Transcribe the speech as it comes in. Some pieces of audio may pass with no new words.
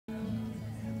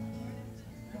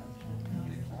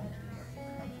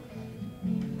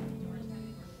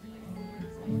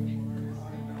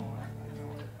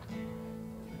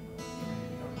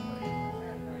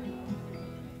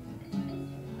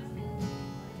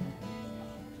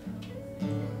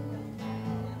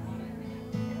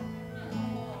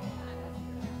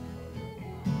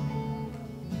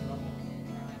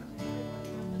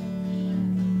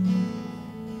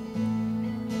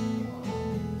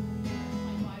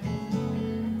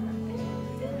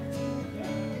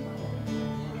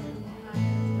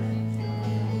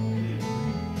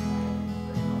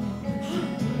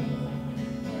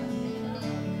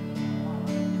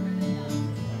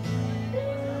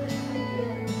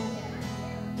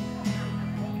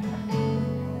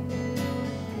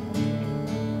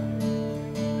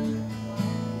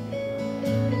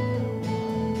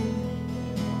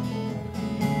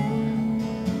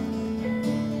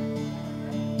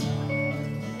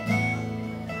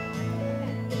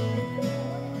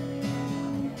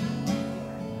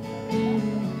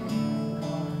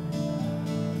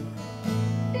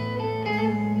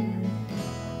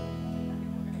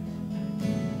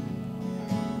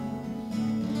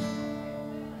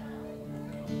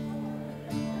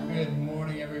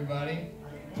everybody.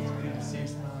 It's good to see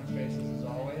smiling faces as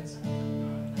always.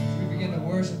 As we begin to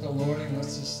worship the Lord, and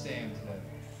let's just stand today.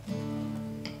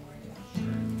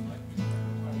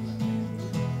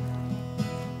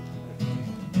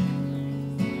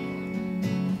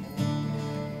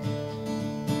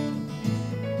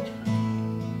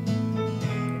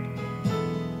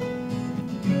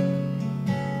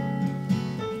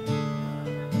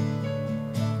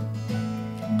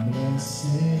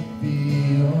 Blessed be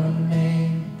your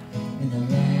name in the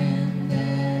land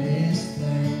that is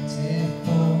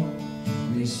plentiful,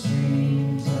 where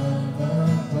streams of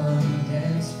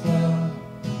abundance flow.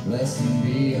 Blessed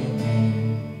be your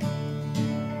name.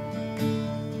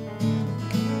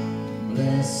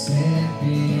 Blessed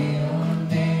be your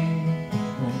name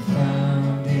when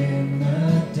found in the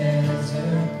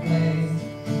desert place.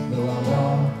 Though I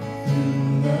walk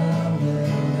through the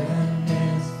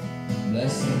wilderness,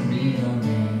 blessed be your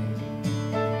name.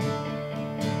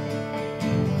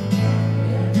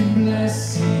 Every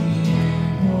blessing you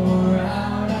pour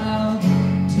out, I'll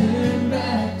turn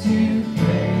back to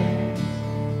praise.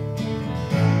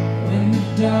 When the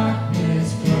darkness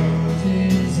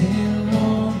closes in,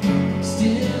 Lord,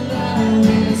 still I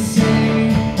will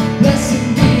say, blessed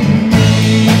be the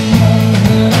name of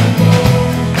the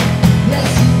Lord.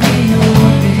 Blessed be your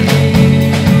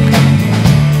name.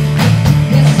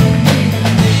 Blessed be the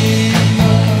name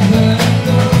of the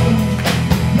Lord.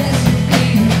 Blessed be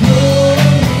the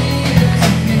glorious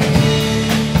name.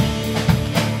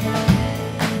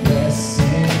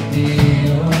 Blessed be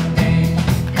your name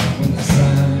when the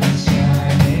sun is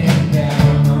shining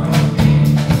down on me,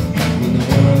 when the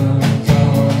world's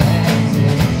all as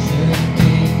it should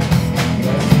be.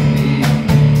 Blessed be your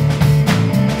name.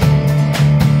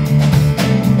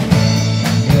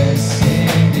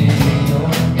 Blessed be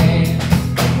your name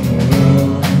when the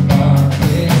world embarked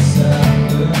with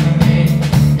suffering,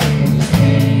 when there's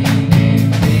pain in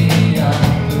the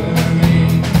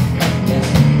offering.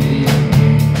 Blessed be your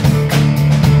name.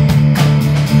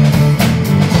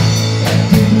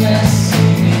 Every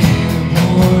blessing you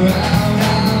pour out,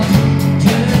 I'll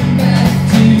turn back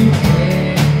to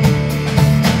praise.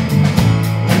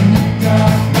 When the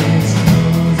darkness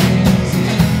closes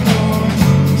in, Lord,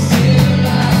 still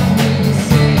I will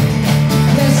say,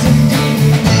 blessed be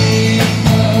the name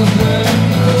of the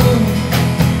Lord.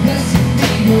 Blessed be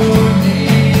your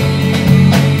name.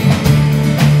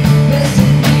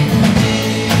 Blessed be the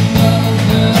name of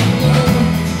the Lord.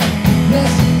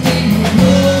 Blessed be your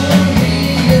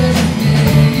glorious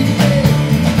name.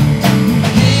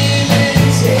 Give and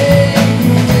take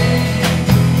away.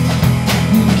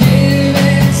 You give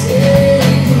and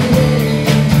take away.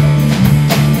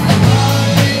 My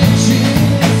heart will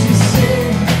choose to say,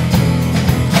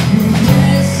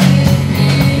 blessed be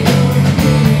your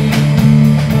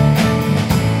name.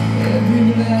 Every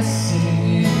blessing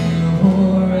you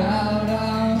pour out,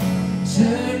 I'll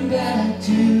turn back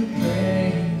to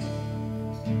praise.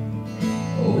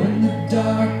 When the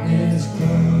darkness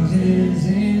closes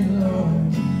in,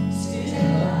 Lord,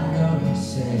 still I'm gonna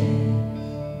say,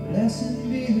 blessed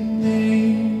be the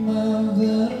name of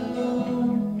the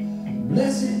Lord.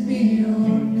 Blessed be your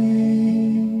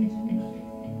name.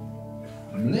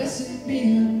 Blessed be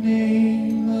the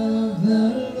name of the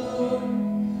Lord.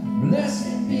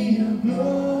 Blessed be your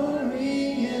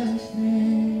glorious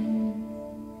name.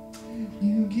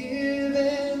 You give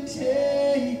and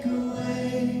take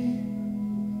away.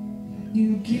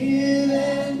 You give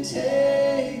and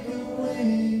take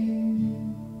away.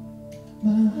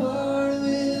 My heart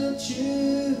will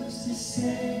choose to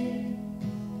say,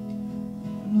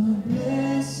 Lord,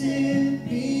 blessed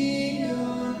be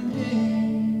your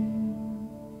name.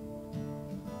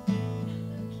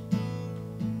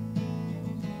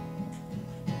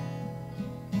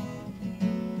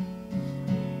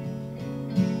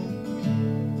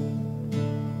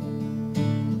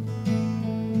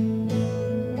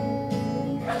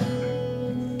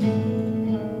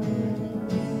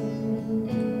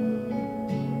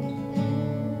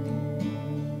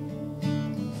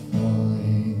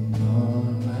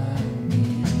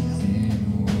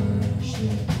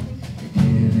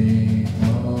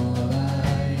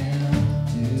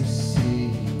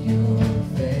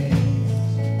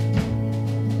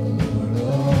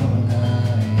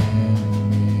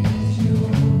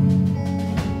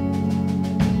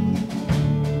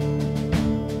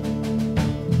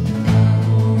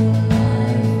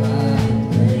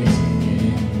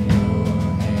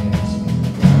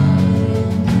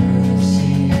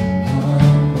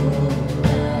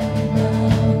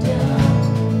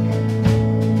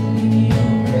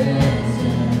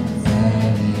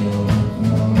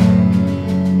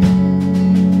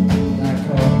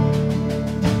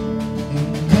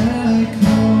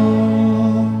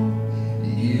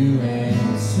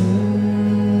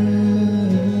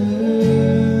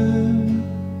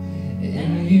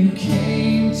 you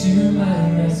came to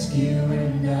my rescue,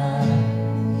 and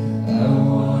I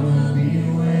wanna be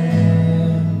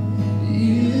where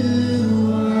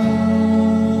you are.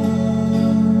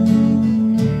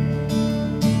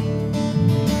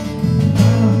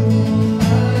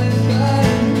 I've got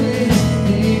a place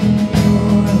in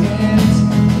your hands,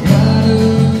 God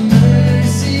of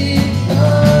mercy,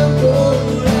 come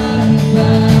pour out,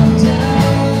 bow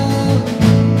down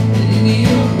in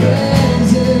your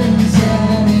presence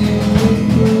at your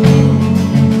throne.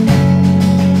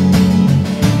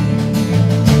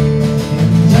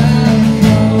 And I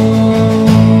call,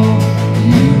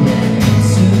 you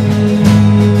answer.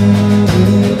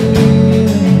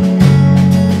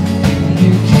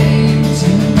 You came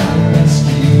to my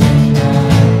rescue, and I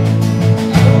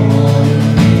wanna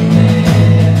be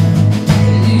where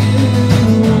you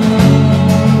are.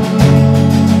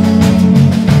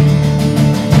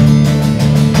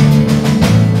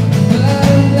 My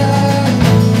life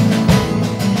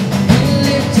be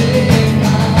lifted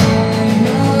high,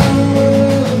 my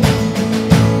world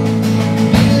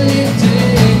be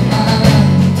lifted high,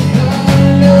 my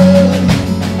love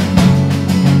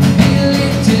be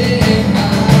lifted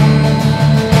high.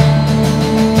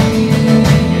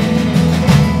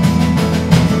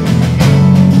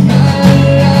 My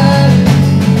life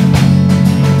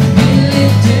be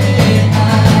lifted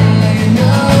high,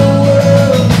 my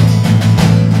world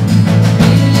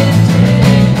be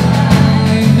lifted high,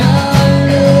 my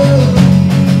love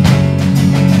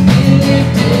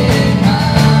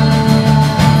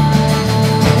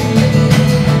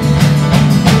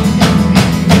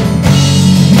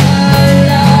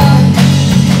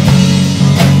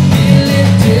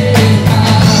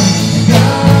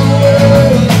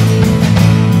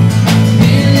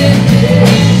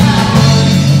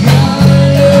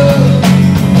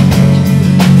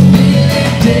be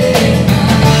lifted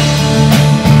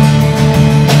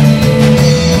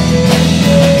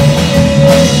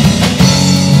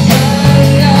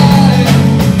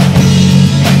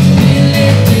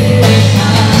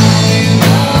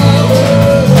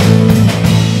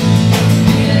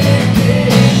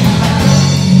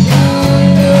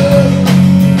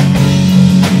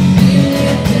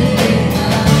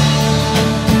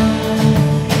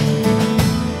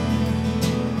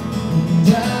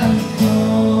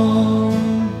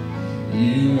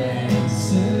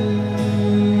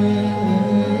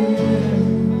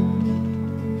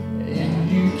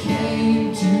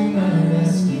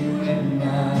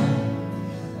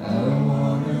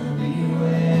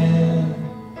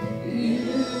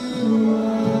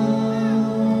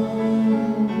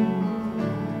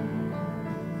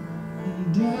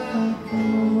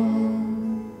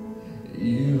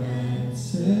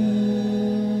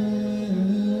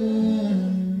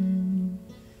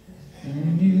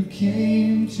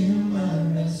came to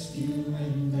my rescue,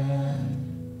 and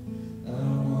I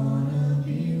wanna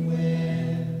be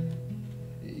where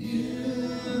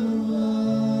you are.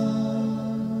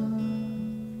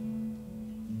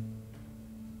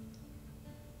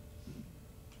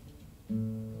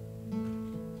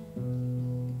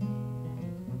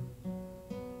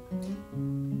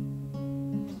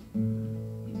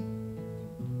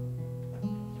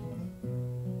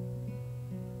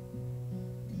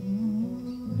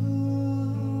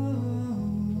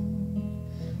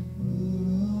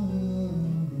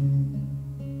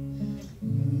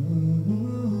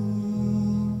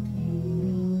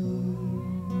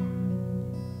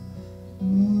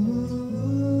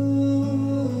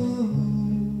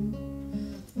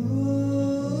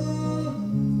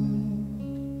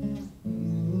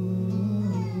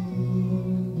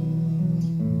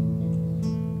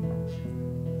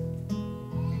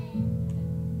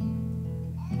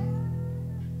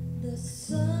 The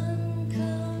sun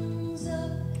comes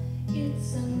up,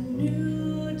 it's a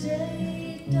new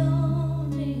day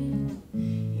dawning.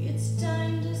 It's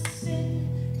time to sing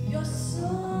your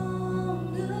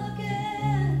song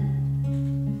again.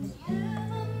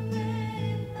 Heaven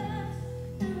may pass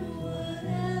and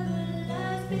whatever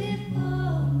lies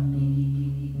before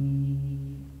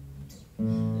me.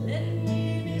 Let me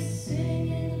be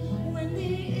singing when the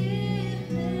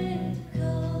evening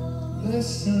comes.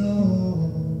 Bless the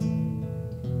Lord.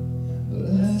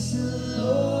 Bless the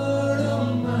Lord,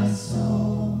 oh my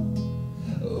soul,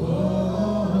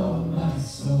 oh my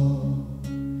soul.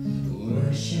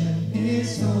 Worship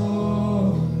His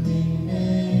holy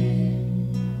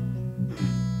name.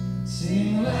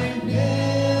 Sing like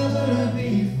never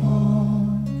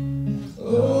before,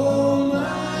 oh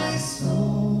my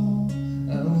soul.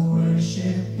 I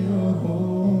worship Your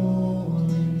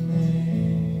holy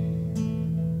name.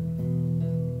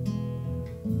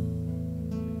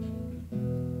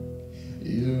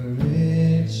 You're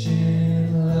rich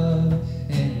in love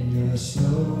and you're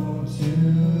slow to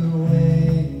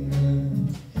anger.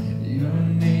 Your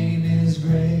name is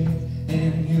great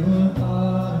and your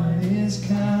heart is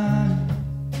kind.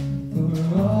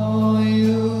 For all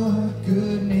your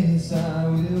goodness I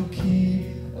will keep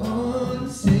on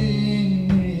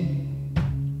singing.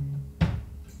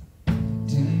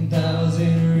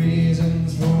 10,000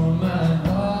 reasons for my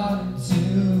heart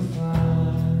to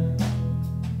find.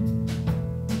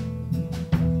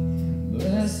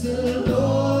 Bless the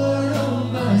Lord, oh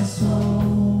my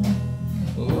soul,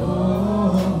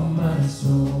 oh my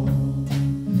soul.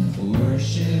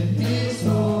 Worship His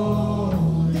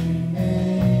holy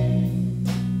name.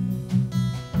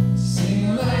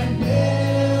 Sing like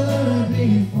never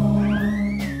before.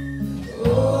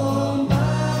 Oh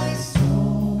my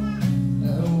soul, I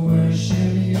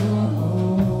worship Your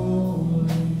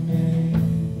holy name.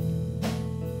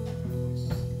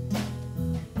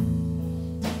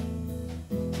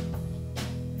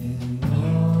 And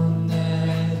on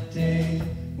that day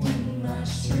when my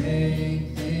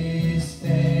strength is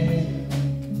failing,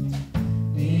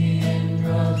 the end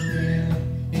draws near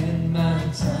and my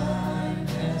time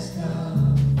has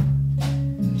come,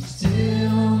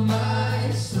 still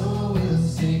my soul will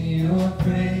sing Your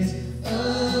praise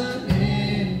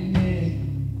unending.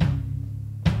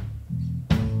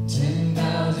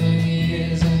 10,000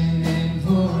 years and then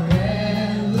forevermore.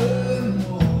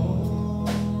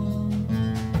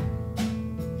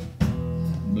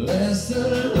 Bless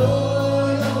the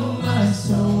Lord, oh my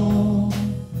soul,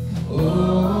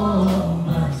 oh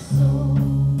my soul.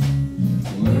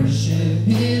 Worship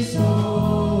His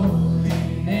holy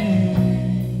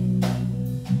name.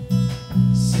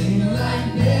 Sing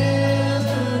like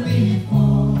never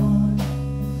before.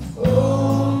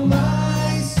 Oh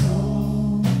my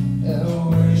soul, I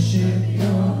worship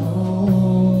Your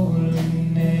holy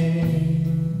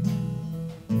name.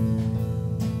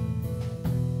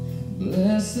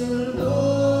 Bless the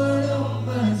Lord, oh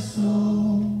my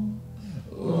soul,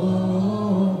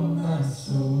 oh my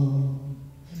soul.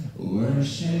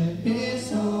 Worship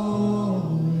His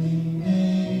holy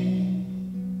name.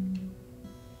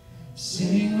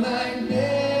 Sing like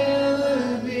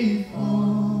never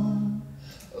before.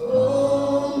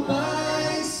 Oh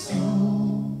my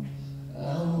soul,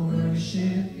 I'll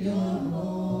worship Your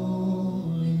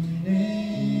holy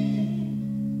name.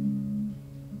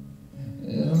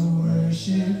 I'll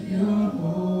worship Your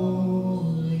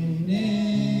holy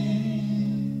name.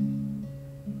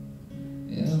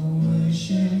 I'll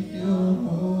worship Your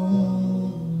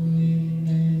holy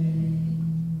name.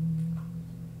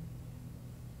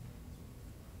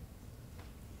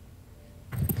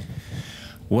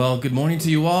 Well, good morning to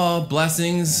you all.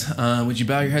 Blessings. Would you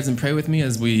bow your heads and pray with me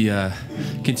as we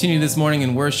continue this morning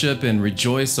in worship and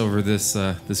rejoice over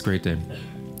this great day?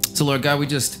 So, Lord God, we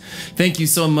just thank You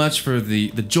so much for the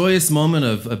joyous moment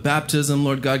of baptism,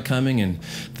 Lord God, coming, and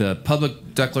the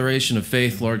public declaration of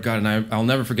faith, Lord God. And I'll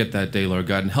never forget that day, Lord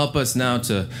God. And help us now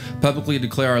to publicly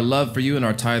declare our love for You and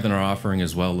our tithe and our offering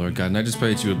as well, Lord God. And I just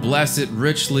pray that You would bless it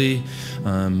richly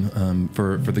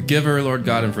for the giver, Lord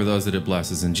God, and for those that it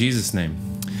blesses. In Jesus' name,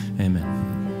 amen.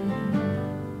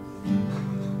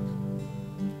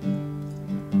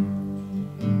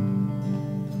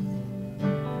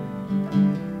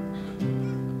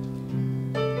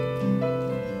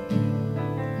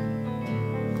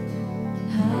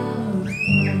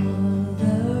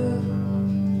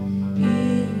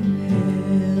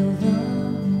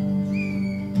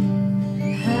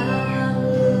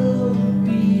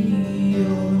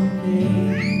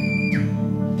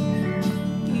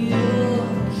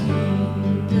 Your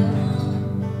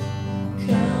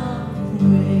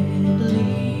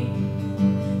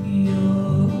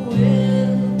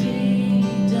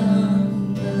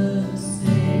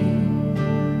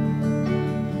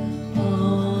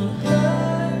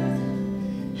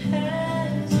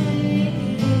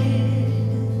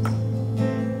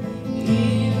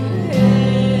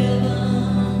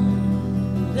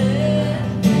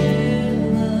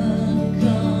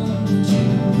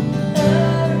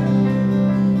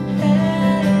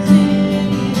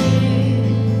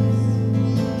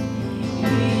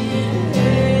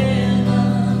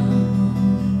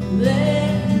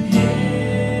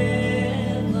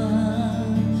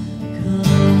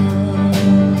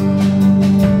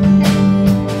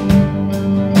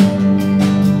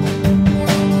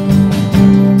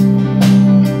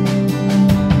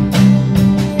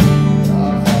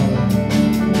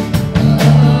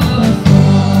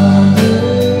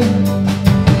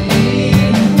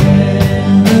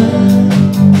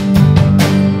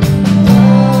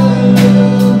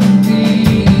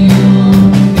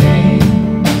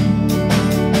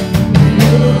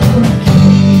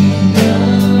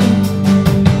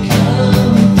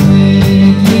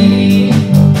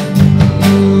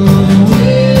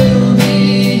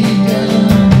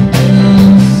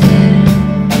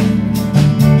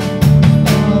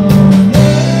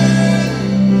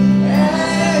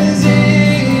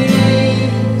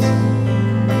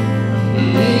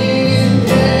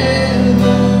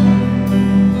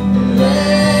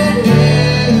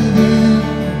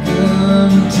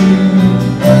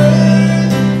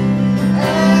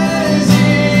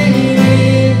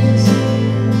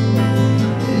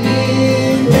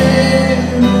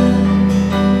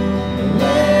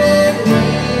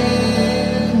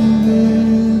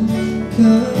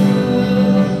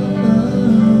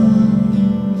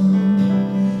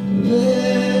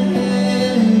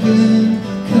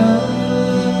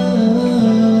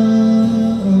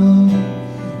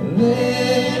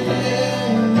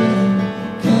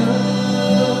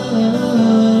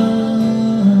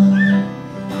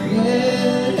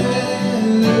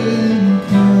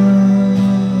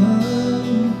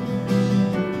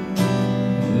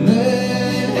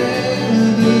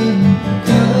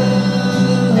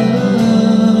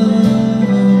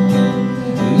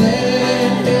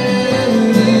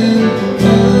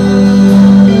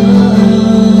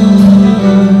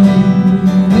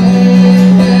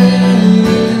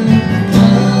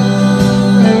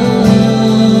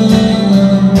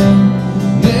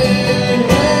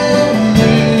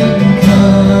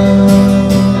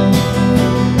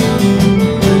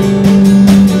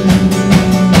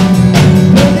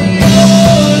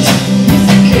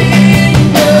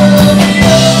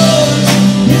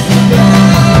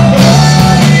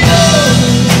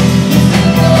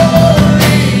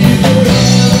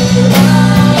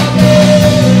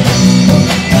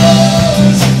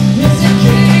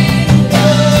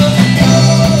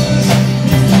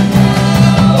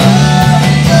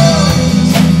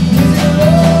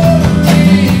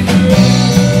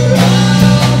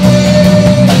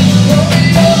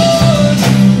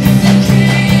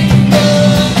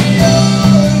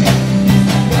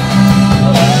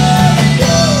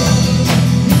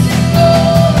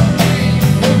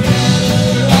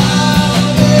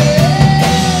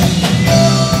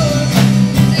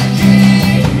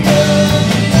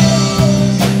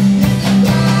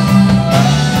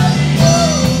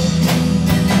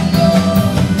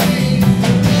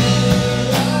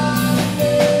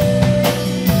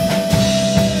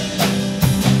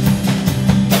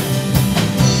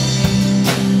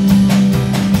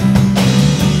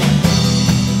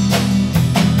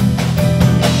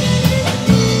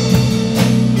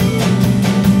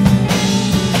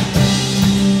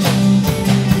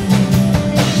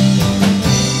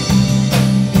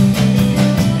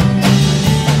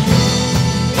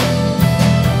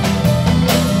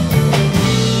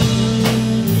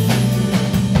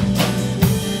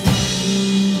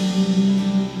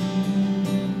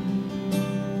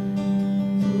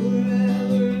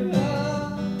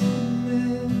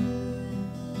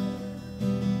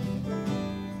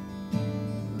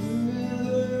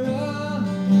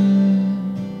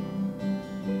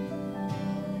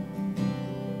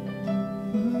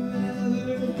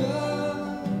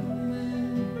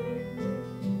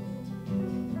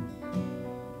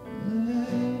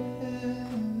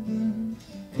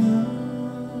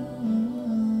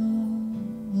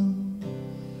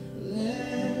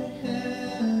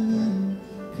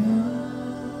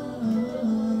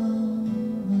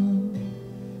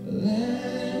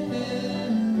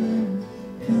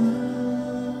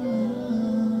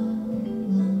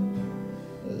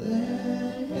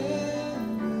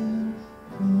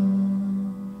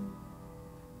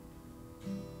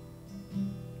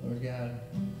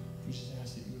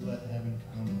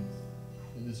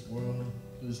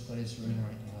place we're in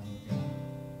right now, Lord God.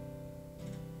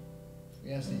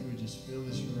 We ask that you would just fill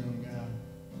this room, God.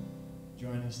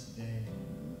 Join us today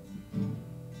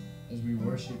as we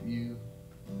worship you,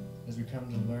 as we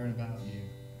come to learn about you,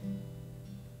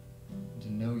 and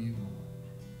to know you more.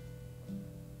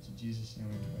 It's in Jesus' name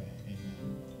we pray.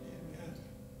 Amen.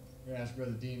 We're going to ask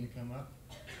Brother Dean to come up.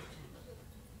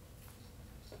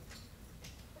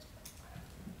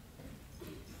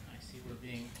 I see we're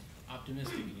being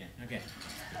optimistic again. Okay.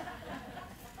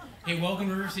 Hey, welcome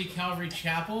to River City Calvary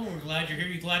Chapel. We're glad you're here.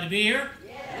 You glad to be here?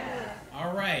 Yeah.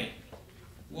 All right.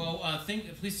 Well,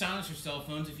 please silence your cell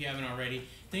phones if you haven't already.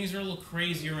 Things are a little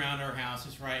crazy around our house.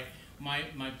 That's right. My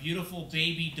beautiful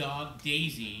baby dog,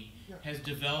 Daisy, has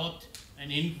developed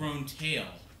an ingrown tail,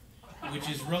 which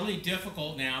is really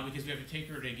difficult now because we have to take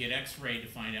her to get x-rayed to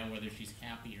find out whether she's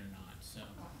happy or not. So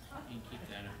you can keep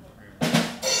that up in prayer.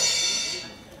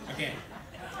 Okay.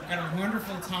 We've got a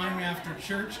wonderful time after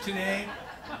church today.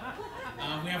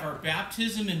 We have our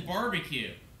baptism and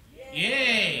barbecue.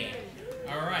 Yay!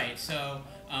 All right, so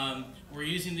we're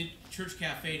using the church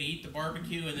cafe to eat the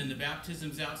barbecue, and then the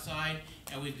baptism's outside,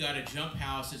 and we've got a jump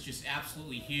house that's just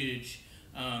absolutely huge.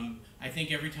 I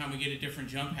think every time we get a different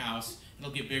jump house,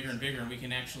 it'll get bigger and bigger, and we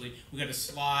got a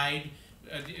slide.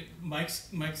 Mike's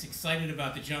excited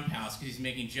about the jump house because he's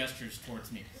making gestures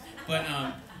towards me. But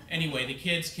anyway, the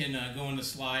kids can go on the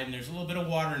slide, and there's a little bit of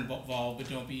water involved, but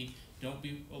don't be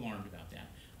alarmed about that.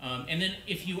 And then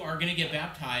if you are going to get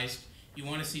baptized, you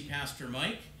want to see Pastor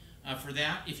Mike. For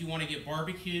that, if you want to get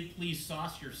barbecued, please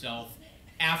sauce yourself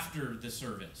after the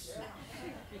service.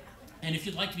 And if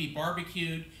you'd like to be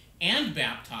barbecued and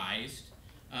baptized,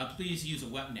 please use a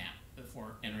wet nap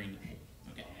before entering the pool.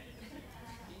 Okay.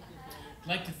 I'd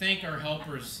like to thank our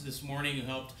helpers this morning who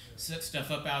helped set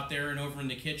stuff up out there and over in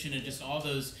the kitchen, and just all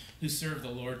those who serve the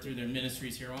Lord through their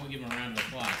ministries here. I want to give them a round of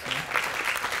applause. Huh?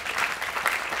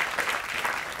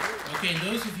 Okay, and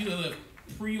those of you who have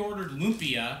pre-ordered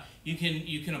lumpia, you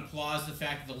can applaud the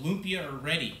fact that the lumpia are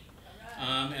ready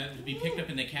to be picked up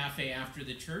in the cafe after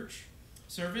the church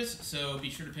service. So be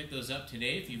sure to pick those up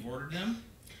today if you've ordered them.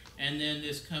 And then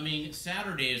this coming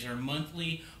Saturday is our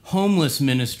monthly homeless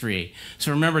ministry.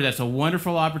 So remember, that's a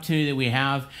wonderful opportunity that we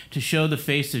have to show the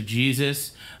face of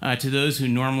Jesus to those who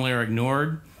normally are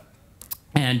ignored.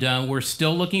 And we're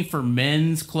still looking for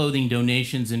men's clothing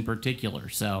donations in particular.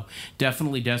 So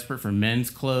definitely desperate for men's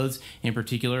clothes in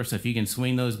particular. So if you can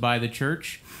swing those by the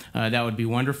church, that would be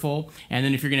wonderful. And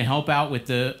then if you're going to help out with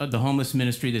the homeless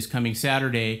ministry this coming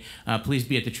Saturday, please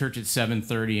be at the church at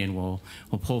 7:30, and we'll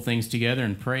pull things together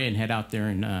and pray and head out there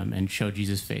and show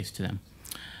Jesus' face to them.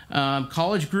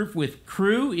 College group with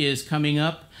Crew is coming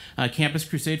up. Campus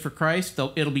Crusade for Christ.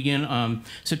 It'll begin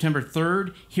September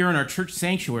 3rd here in our church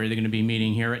sanctuary. They're going to be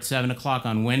meeting here at 7 o'clock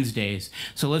on Wednesdays.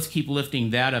 So let's keep lifting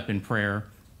that up in prayer.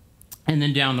 And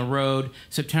then down the road,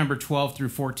 September 12th through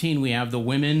 14, we have the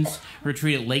women's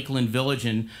retreat at Lakeland Village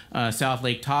in South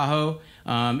Lake Tahoe.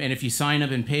 And if you sign up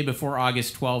and pay before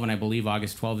August 12, and I believe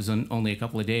August 12 is only a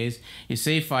couple of days, you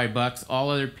save $5.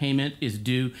 All other payment is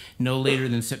due no later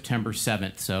than September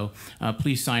 7th. So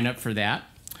please sign up for that.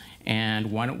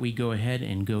 And why don't we go ahead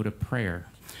and go to prayer.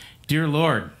 Dear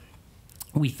Lord,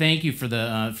 we thank you for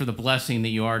the blessing that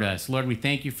you are to us. Lord, we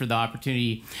thank you for the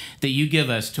opportunity that you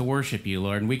give us to worship you,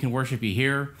 Lord. And we can worship you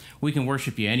here. We can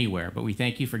worship you anywhere. But we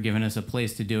thank you for giving us a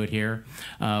place to do it here,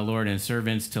 Lord, and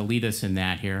servants to lead us in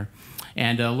that here.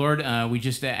 And Lord, we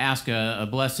just ask a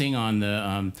blessing on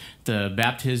the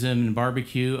baptism and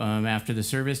barbecue after the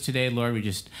service today. Lord, we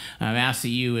just ask that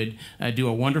you would do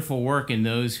a wonderful work in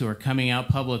those who are coming out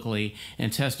publicly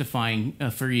and testifying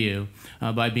for you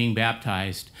by being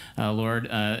baptized, Lord,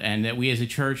 and that we as a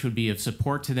church would be of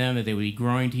support to them, that they would be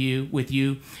growing with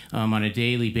you on a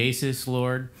daily basis,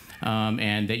 Lord,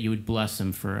 and that you would bless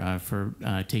them for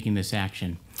taking this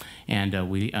action. And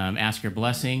we ask your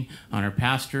blessing on our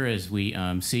pastor as we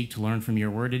seek to learn from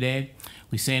your word today.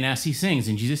 We say and ask these things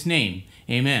in Jesus' name.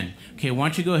 Amen. Okay, why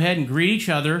don't you go ahead and greet each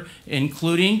other,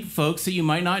 including folks that you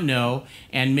might not know,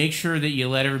 and make sure that you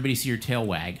let everybody see your tail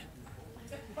wag.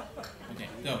 Okay,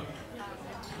 go.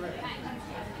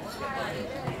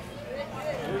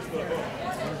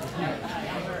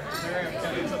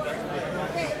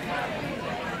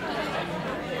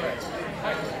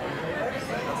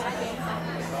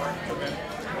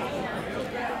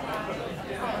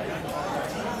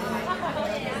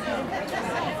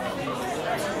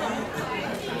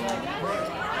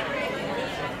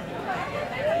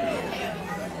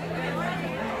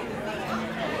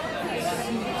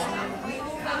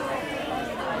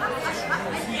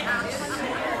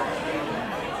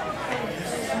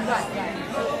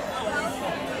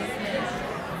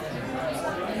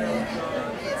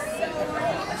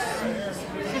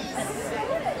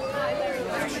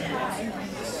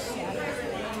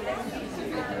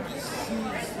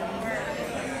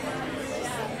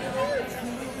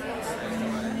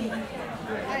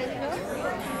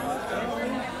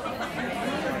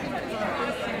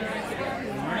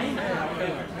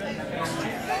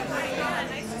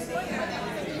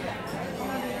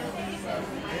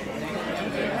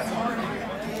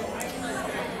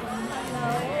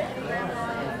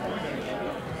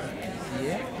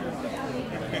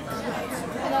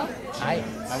 Hi,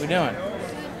 how we doing?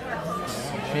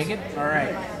 Shake it? All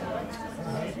right.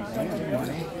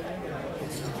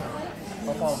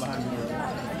 I'll follow behind you.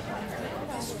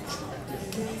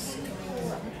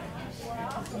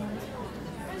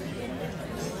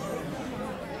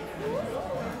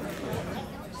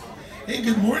 Hey,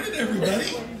 good morning,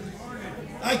 everybody.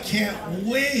 I can't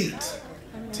wait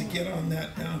to get on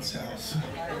that bounce house.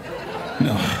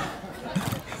 No.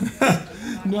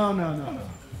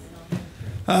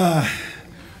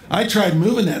 I tried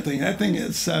moving that thing. That thing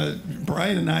is,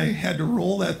 Brian and I had to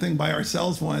roll that thing by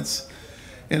ourselves once,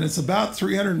 and it's about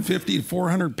 350 to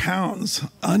 400 pounds,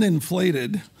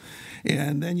 uninflated.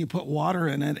 And then you put water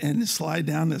in it and slide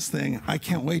down this thing. I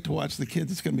can't wait to watch the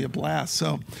kids. It's going to be a blast.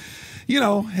 So, you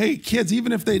know, hey, kids,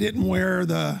 even if they didn't wear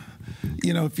the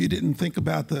if you didn't think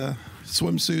about the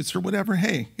swimsuits or whatever,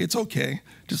 hey, it's okay.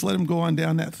 Just let them go on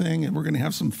down that thing, and we're going to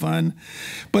have some fun.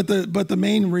 But the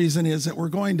main reason is that we're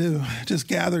going to just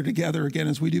gather together again,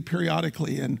 as we do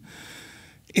periodically, and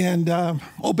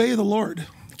obey the Lord.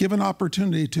 Give an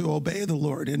opportunity to obey the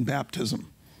Lord in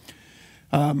baptism.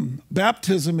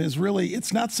 Baptism is really,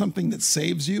 it's not something that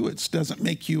saves you. It doesn't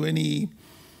make you any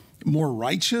more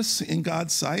righteous in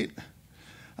God's sight.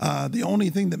 The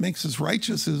only thing that makes us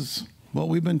righteous is what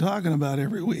we've been talking about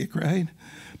every week, right?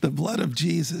 The blood of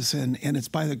Jesus, and it's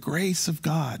by the grace of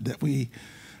God that we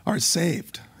are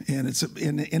saved. And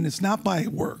it's not by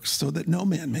works, so that no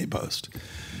man may boast.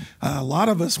 A lot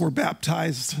of us were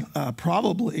baptized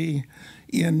probably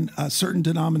in certain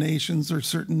denominations or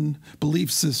certain belief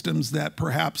systems that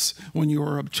perhaps when you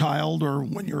were a child or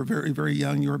when you were very, very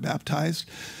young, you were baptized.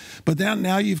 But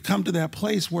now you've come to that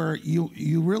place where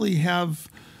you really have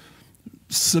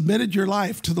submitted your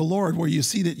life to the Lord, where you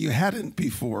see that you hadn't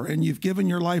before, and you've given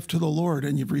your life to the Lord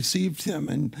and you've received him.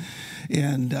 And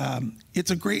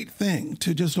it's a great thing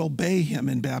to just obey him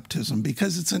in baptism,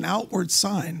 because it's an outward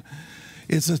sign.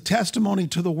 It's a testimony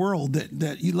to the world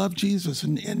that you love Jesus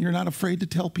and you're not afraid to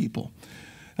tell people.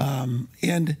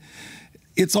 And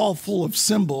it's all full of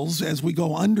symbols as we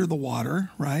go under the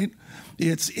water, right?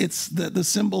 It's the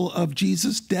symbol of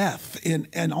Jesus' death.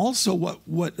 And also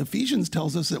what Ephesians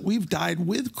tells us, that we've died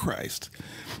with Christ.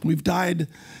 We've died,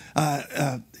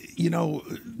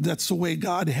 that's the way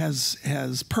God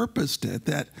has purposed it,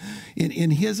 that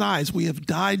in his eyes we have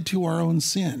died to our own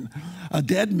sin. A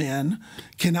dead man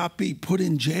cannot be put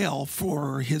in jail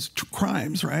for his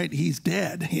crimes, right? He's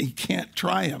dead. You can't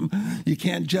try him. You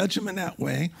can't judge him in that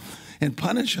way and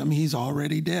punish him. He's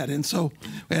already dead. And so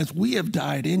as we have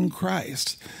died in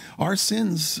Christ, our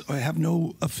sins have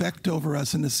no effect over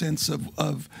us in the sense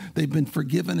of they've been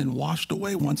forgiven and washed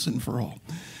away once and for all.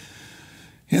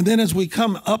 And then as we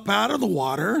come up out of the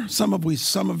water, some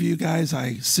of you guys,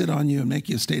 I sit on you and make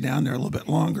you stay down there a little bit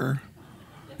longer,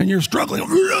 and you're struggling.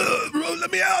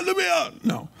 Let me out.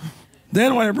 No.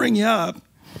 Then when I bring you up,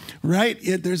 right,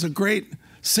 there's a great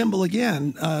symbol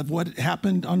again of what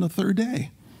happened on the third day.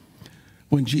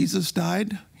 When Jesus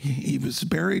died, he was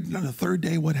buried, and on the third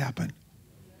day, what happened?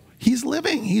 He's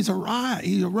living. He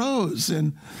arose.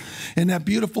 And that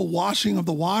beautiful washing of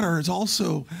the water is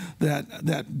also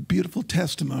that beautiful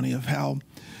testimony of how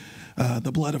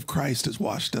the blood of Christ has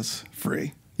washed us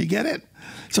free. You get it?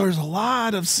 So there's a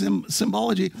lot of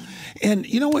symbology. And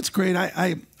you know what's great?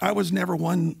 I was never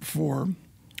one for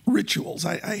rituals.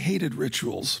 I hated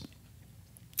rituals.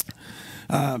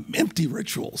 Empty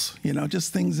rituals,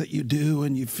 just things that you do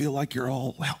and you feel like you're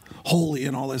all holy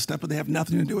and all this stuff, but they have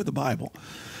nothing to do with the Bible.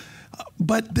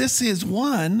 But this is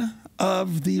one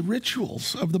of the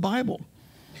rituals of the Bible.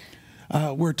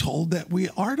 We're told that we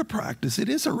are to practice. It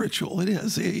is a ritual. It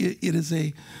is. It is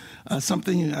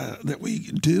something that we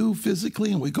do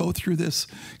physically, and we go through this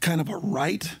kind of a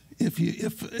rite,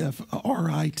 if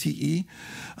R-I-T-E,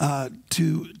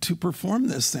 to perform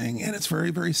this thing, and it's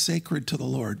very, very sacred to the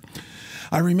Lord.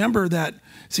 I remember that.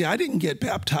 See, I didn't get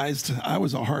baptized. I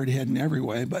was a hard head in every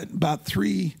way, but about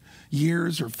 3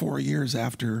 years or 4 years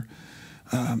after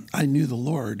I knew the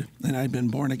Lord and I'd been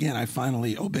born again, I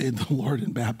finally obeyed the Lord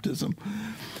in baptism.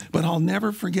 But I'll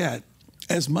never forget,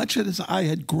 as much as I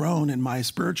had grown in my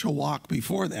spiritual walk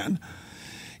before then,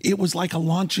 it was like a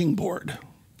launching board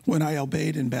when I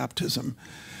obeyed in baptism.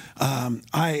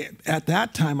 At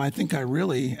that time, I think I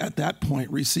really, at that point,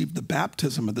 received the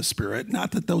baptism of the Spirit.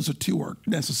 Not that those two are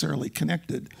necessarily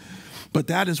connected, but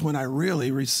that is when I really,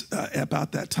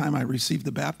 about that time, I received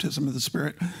the baptism of the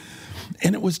Spirit.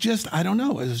 And it was just, I don't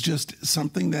know, it was just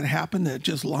something that happened that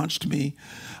just launched me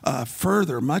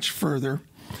much further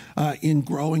in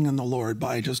growing in the Lord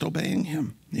by just obeying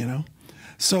him,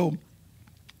 So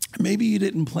maybe you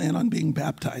didn't plan on being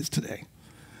baptized today.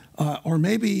 Or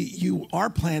maybe you are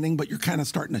planning, but you're kind of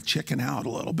starting to chicken out a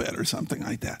little bit or something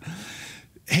like that.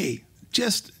 Hey,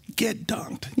 just get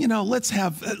dunked.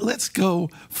 Let's go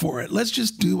for it. Let's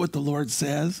just do what the Lord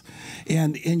says.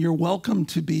 And you're welcome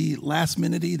to be last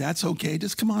minute-y. That's okay.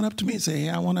 Just come on up to me and say,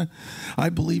 hey, I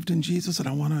believed in Jesus and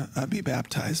I want to be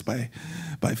baptized by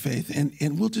faith.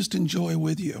 And we'll just enjoy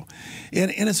with you.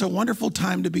 And it's a wonderful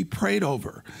time to be prayed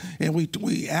over. And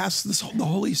we ask the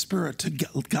Holy Spirit to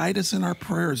guide us in our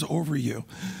prayers over you.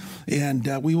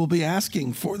 And we will be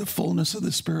asking for the fullness of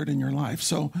the Spirit in your life.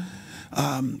 So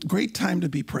great time to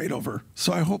be prayed over.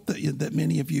 So I hope that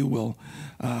many of you will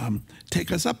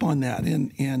take us up on that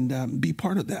and be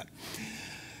part of that.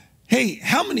 Hey,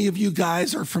 how many of you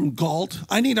guys are from Galt?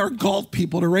 I need our Galt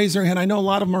people to raise their hand. I know a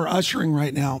lot of them are ushering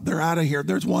right now. They're out of here.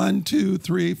 There's 1, 2,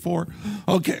 3, 4.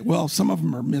 Okay, well, some of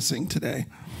them are missing today.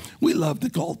 We love the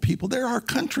Galt people. They're our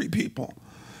country people.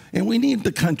 And we need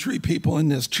the country people in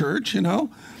this church, you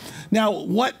know. Now,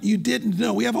 what you didn't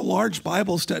know, we have a large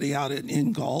Bible study out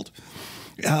in Galt.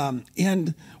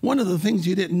 And one of the things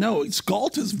you didn't know is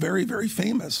Galt is very, very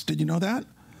famous. Did you know that?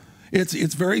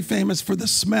 It's very famous for the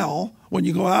smell when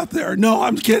you go out there. No,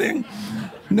 I'm kidding.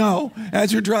 No,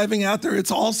 as you're driving out there,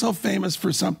 it's also famous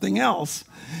for something else.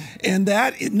 And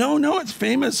it's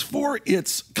famous for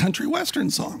its country western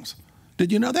songs.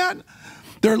 Did you know that?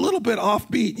 They're a little bit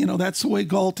offbeat. You know, that's the way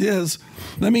Galt is.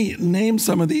 Let me name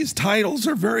some of these titles.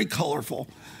 They're very colorful.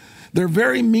 They're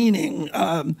very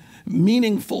meaningful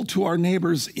to our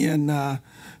neighbors in the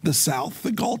South,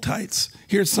 the Galtites.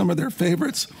 Here's some of their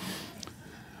favorites.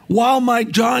 While my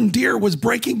John Deere was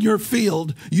breaking your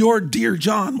field, your dear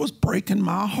John was breaking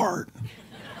my heart.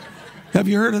 Have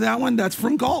you heard of that one? That's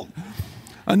from Galt.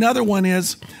 Another one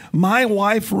is, my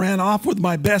wife ran off with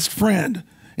my best friend,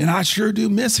 and I sure do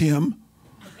miss him.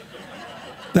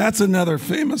 That's another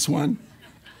famous one.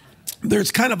 There's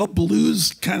kind of a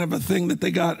blues kind of a thing that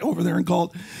they got over there in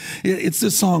Galt. It's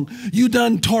this song, you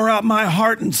done tore out my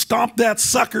heart and stomped that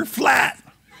sucker flat.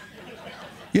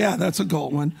 Yeah, that's a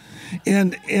Galt one.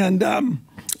 And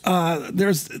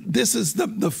this is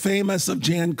the famous of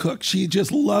Jan Cook. She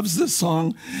just loves this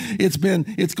song.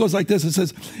 It goes like this. It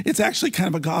says, it's actually kind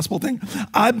of a gospel thing.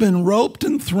 I've been roped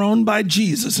and thrown by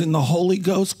Jesus in the Holy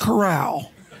Ghost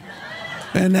corral.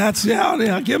 And that's,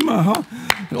 yeah, give them a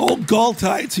old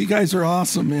Galtites. You guys are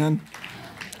awesome, man.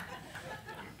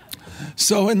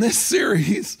 So in this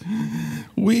series,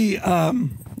 we're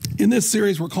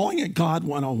calling it God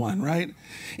 101, right?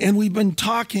 And we've been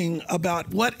talking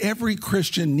about what every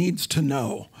Christian needs to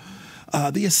know,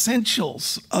 the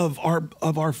essentials of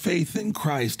our faith in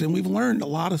Christ. And we've learned a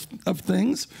lot of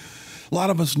things. A lot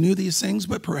of us knew these things,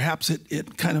 but perhaps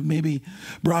it kind of maybe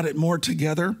brought it more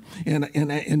together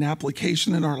in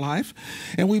application in our life.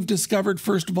 And we've discovered,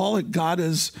 first of all, that God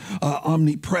is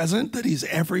omnipresent, that he's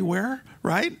everywhere,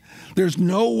 right? There's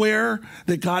nowhere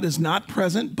that God is not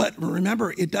present. But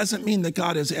remember, it doesn't mean that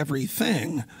God is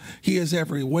everything. He is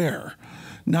everywhere,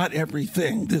 not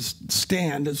everything. This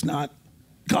stand is not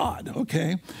God,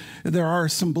 okay? There are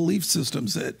some belief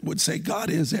systems that would say God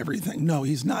is everything. No,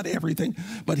 he's not everything,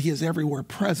 but he is everywhere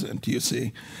present, you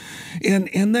see.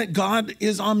 And that God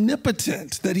is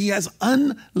omnipotent, that he has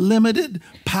unlimited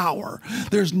power.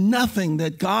 There's nothing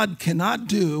that God cannot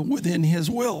do within his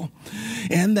will.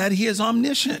 And that he is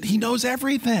omniscient. He knows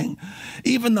everything.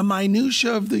 Even the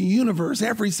minutia of the universe,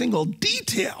 every single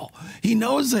detail, he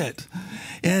knows it.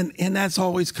 And that's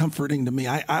always comforting to me.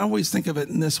 I always think of it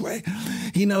in this way.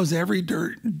 He knows every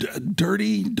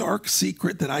dirty, dark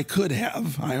secret that I could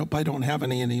have. I hope I don't have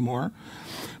any anymore.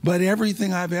 But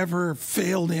everything I've ever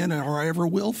failed in or I ever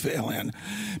will fail in.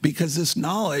 Because this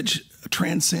knowledge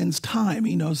transcends time.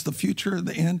 He knows the future,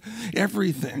 the end,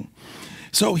 everything.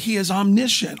 So he is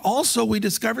omniscient. Also, we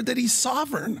discovered that he's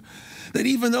sovereign. That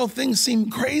even though things seem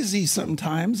crazy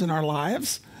sometimes in our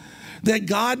lives, that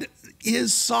God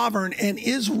is sovereign and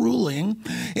is ruling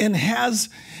and has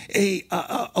a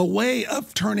way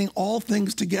of turning all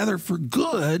things together for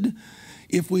good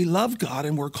if we love God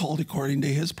and we're called according to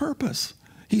his purpose.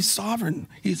 He's sovereign.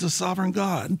 He's a sovereign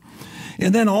God.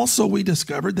 And then also we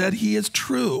discovered that he is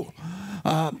true.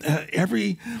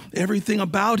 Everything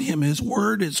about him, his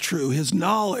word is true, his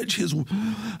knowledge, his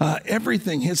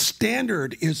everything, his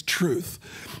standard is truth.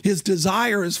 His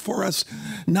desire is for us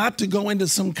not to go into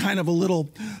some kind of a little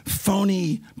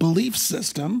phony belief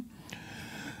system,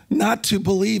 not to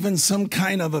believe in some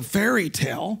kind of a fairy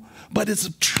tale, but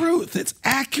it's truth, it's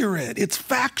accurate, it's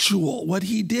factual, what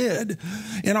he did.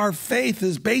 And our faith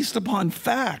is based upon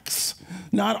facts,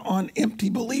 not on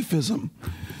empty beliefism.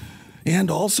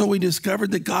 And also we discovered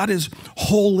that God is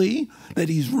holy, that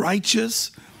he's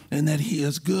righteous, and that he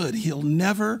is good. He'll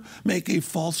never make a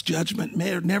false judgment,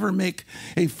 never make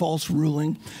a false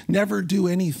ruling, never do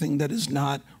anything that is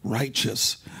not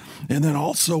righteous. And then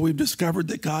also we've discovered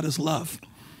that God is love.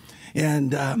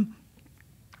 And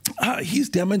he's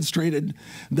demonstrated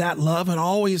that love and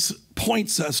always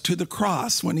points us to the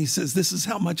cross when he says, this is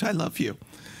how much I love you.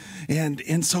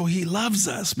 And so he loves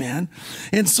us, man.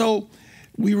 And so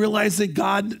we realize that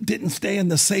God didn't stay in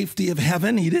the safety of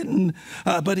heaven. He didn't,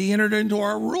 but he entered into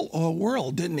our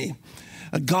world, didn't he?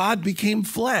 God became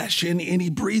flesh, and he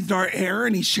breathed our air,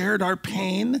 and he shared our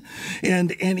pain,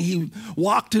 and he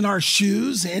walked in our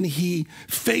shoes, and he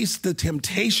faced the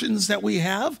temptations that we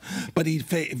have, but he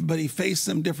faced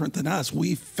them different than us.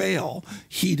 We fail.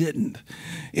 He didn't.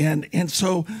 And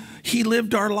so he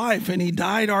lived our life, and he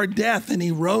died our death, and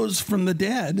he rose from the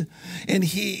dead, and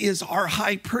he is our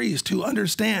high priest who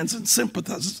understands and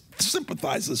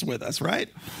sympathizes with us, right?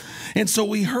 And so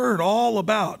we heard all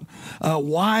about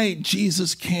why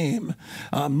Jesus came,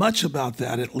 much about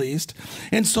that at least.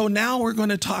 And so now we're going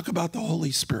to talk about the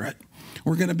Holy Spirit.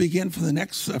 We're going to begin for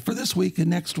this week and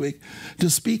next week to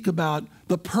speak about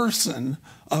the person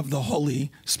of the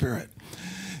Holy Spirit.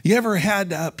 You ever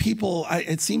had people,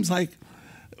 it seems like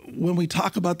when we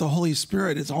talk about the Holy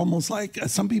Spirit, it's almost like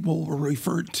some people will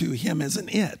refer to him as an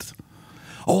it.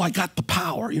 Oh, I got the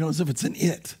power, as if it's an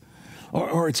it.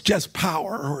 Or it's just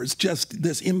power, or it's just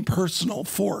this impersonal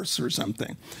force or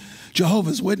something.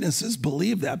 Jehovah's Witnesses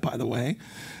believe that, by the way,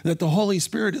 that the Holy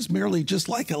Spirit is merely just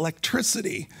like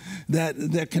electricity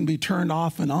that can be turned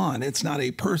off and on. It's not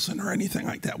a person or anything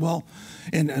like that. Well,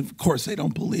 and of course they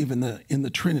don't believe in the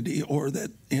Trinity,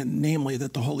 namely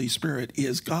that the Holy Spirit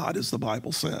is God, as the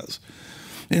Bible says.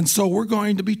 And so we're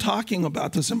going to be talking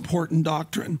about this important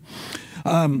doctrine.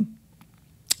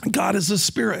 God is a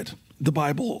spirit. The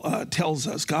Bible tells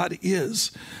us God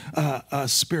is a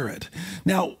spirit.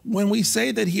 Now, when we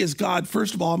say that he is God,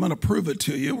 first of all, I'm going to prove it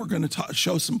to you. We're going to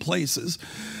show some places.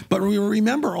 But we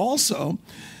remember also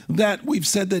that we've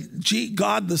said that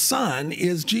God the Son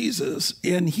is Jesus,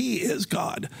 and he is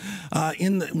God.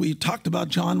 We talked about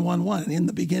John 1:1. In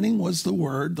the beginning was the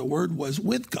Word was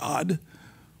with God,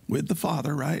 with the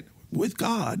Father, right? With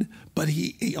God. But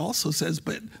he also says,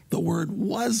 but the Word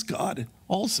was God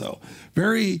also.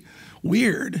 Very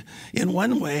weird in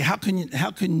one way. How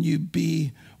can you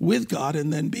be with God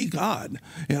and then be God?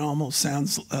 It almost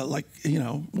sounds like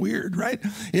weird, right?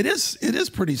 It is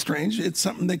pretty strange. It's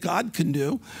something that God can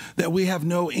do that we have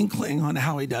no inkling on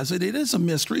how he does it. It is a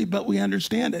mystery, but we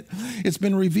understand it. It's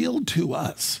been revealed to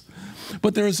us.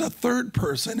 But there's a third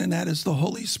person, and that is the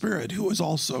Holy Spirit, who is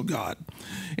also God.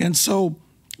 And so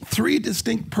three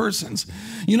distinct persons.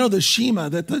 The Shema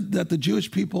that the Jewish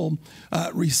people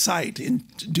recite in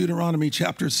Deuteronomy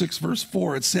chapter 6, verse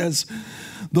 4, it says,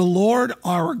 the Lord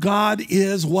our God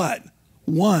is what?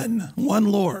 One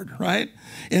Lord, right?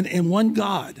 And one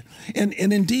God. And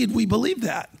indeed, we believe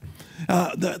that.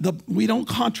 We don't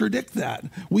contradict that.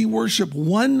 We worship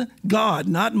one God,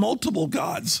 not multiple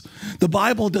gods. The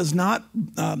Bible does not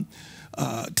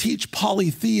teach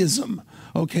polytheism.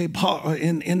 Okay,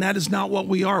 and that is not what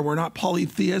we are. We're not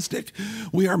polytheistic.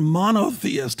 We are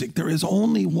monotheistic. There is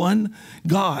only one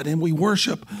God, and we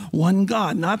worship one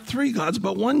God, not three gods,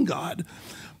 but one God.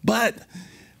 But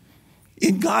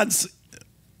in God's,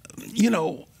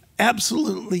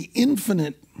 absolutely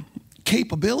infinite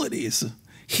capabilities,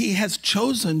 he has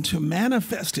chosen to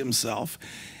manifest himself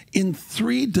in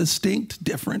three distinct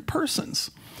different persons.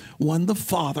 One, the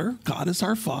Father. God is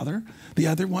our Father. The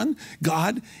other one,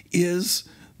 God is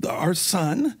our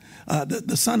Son,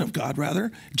 the Son of God,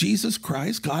 rather, Jesus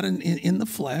Christ, God in the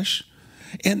flesh,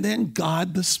 and then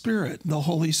God the Spirit, the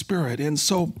Holy Spirit. And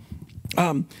so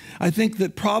I think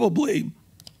that probably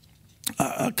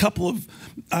a couple of,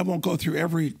 I won't go through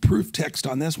every proof text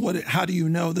on this. How do you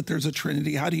know that there's a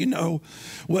Trinity? How do you know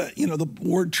the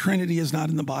word Trinity is not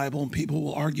in the Bible, and people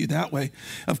will argue that way.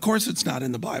 Of course it's not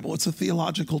in the Bible. It's a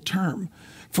theological term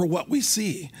for what we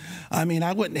see. I mean,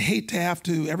 I wouldn't hate to have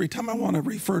to, every time I want to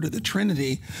refer to the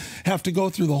Trinity, have to go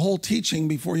through the whole teaching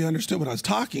before you understood what I was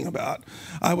talking about.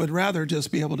 I would rather just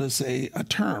be able to say a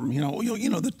term,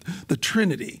 the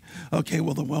Trinity. Okay,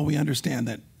 well, we understand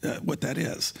that what that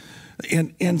is.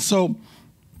 And so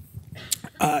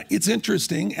it's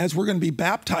interesting, as we're going to be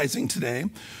baptizing today,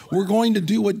 we're going to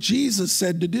do what Jesus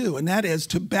said to do, and that is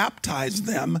to baptize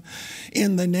them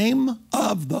in the name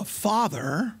of the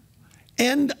Father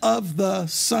and of the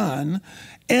Son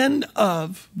and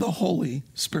of the Holy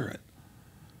Spirit.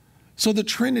 So the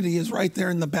Trinity is right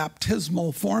there in the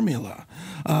baptismal formula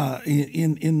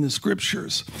in the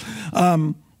Scriptures.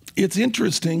 It's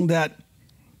interesting that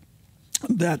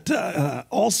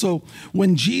also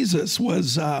when Jesus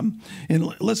was, and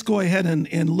let's go ahead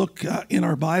and look in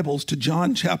our Bibles to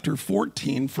John chapter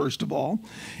 14, first of all,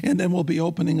 and then we'll be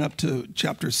opening up to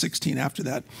chapter 16 after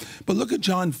that. But look at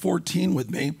John 14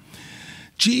 with me.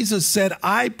 Jesus said,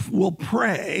 I will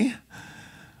pray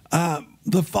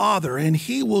the Father, and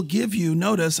he will give you,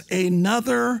 notice,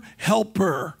 another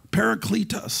helper,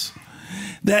 Parakletos,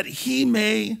 that he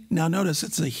may, now notice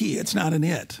it's a he, it's not an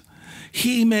it.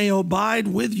 He may abide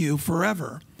with you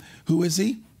forever. Who is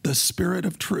he? the Spirit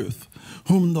of truth,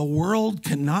 whom the world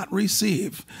cannot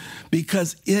receive,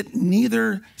 because it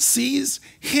neither sees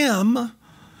him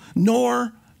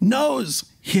nor knows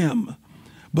him.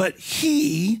 But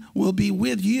he will be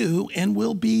with you and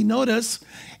will be, notice,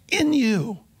 in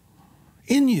you.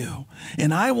 In you.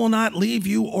 And I will not leave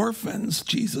you orphans,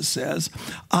 Jesus says.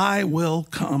 I will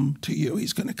come to you.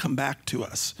 He's going to come back to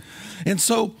us. And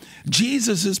so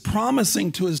Jesus is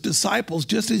promising to his disciples,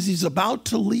 just as he's about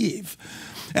to leave,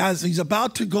 as he's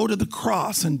about to go to the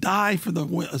cross and die for the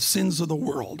sins of the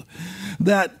world,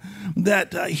 that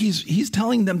he's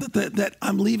telling them that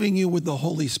I'm leaving you with the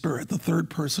Holy Spirit, the third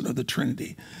person of the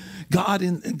Trinity, God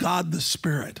the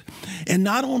Spirit. And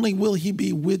not only will he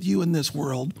be with you in this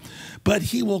world, but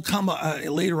he will come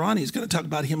later on. He's going to talk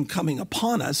about him coming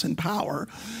upon us in power,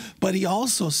 but he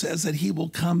also says that he will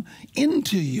come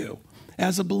into you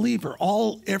as a believer,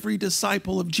 every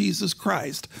disciple of Jesus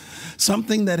Christ.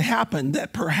 Something that happened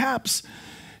that perhaps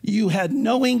you had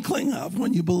no inkling of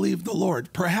when you believed the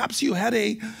Lord. Perhaps you had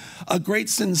a great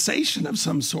sensation of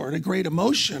some sort, a great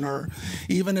emotion, or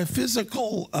even a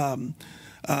physical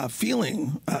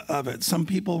feeling of it. Some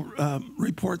people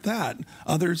report that,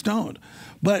 others don't.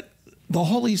 But the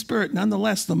Holy Spirit,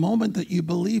 nonetheless, the moment that you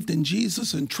believed in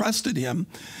Jesus and trusted him,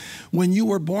 when you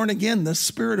were born again, the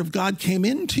Spirit of God came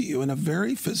into you in a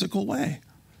very physical way.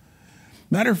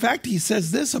 Matter of fact, he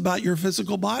says this about your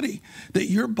physical body, that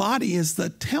your body is the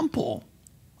temple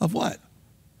of what?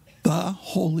 The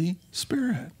Holy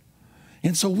Spirit.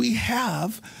 And so we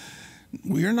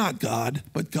are not God,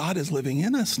 but God is living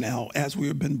in us now as we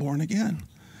have been born again.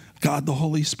 God, the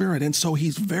Holy Spirit. And so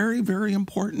he's very, very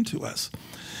important to us,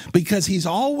 because he's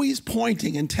always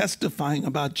pointing and testifying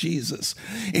about Jesus.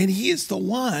 And he is the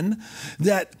one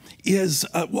that is,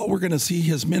 we're going to see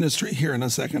his ministry here in a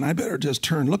second. I better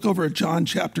just look over at John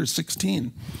chapter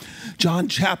 16. John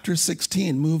chapter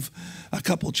 16, move a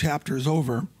couple chapters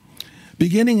over.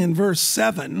 Beginning in verse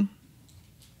 7,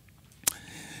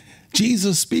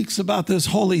 Jesus speaks about this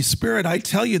Holy Spirit. I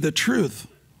tell you the truth.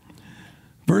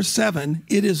 Verse 7,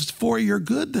 it is for your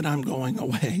good that I'm going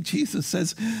away. Jesus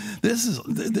says, this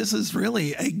is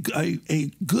really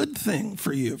a good thing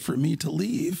for you, for me to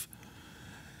leave.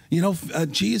 You know,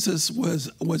 Jesus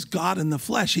was God in the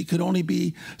flesh. He could only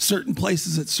be certain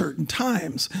places at certain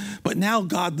times. But now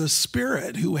God, the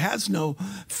Spirit, who has no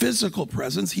physical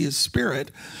presence, he is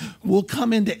Spirit, will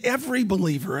come into every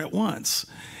believer at once.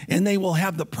 And they will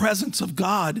have the presence of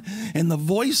God and the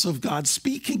voice of God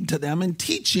speaking to them and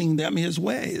teaching them his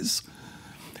ways.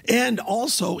 And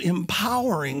also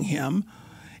empowering him.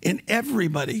 And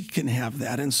everybody can have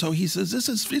that. And so he says,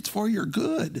 it's for your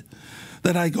good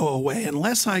that I go away.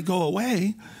 Unless I go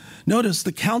away, notice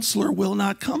the counselor will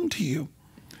not come to you.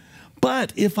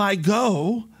 But if I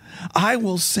go, I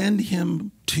will send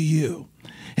him to you.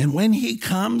 And when he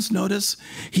comes, notice,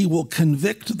 he will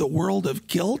convict the world of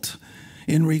guilt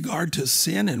in regard to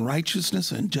sin and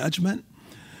righteousness and judgment.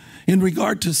 In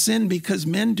regard to sin, because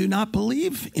men do not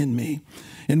believe in me.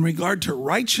 In regard to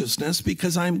righteousness,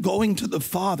 because I'm going to the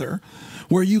Father,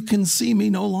 where you can see me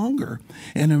no longer.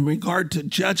 And in regard to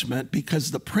judgment,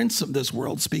 because the prince of this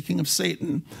world, speaking of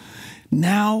Satan,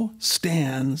 now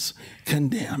stands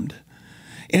condemned.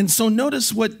 And so notice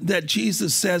that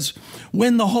Jesus says,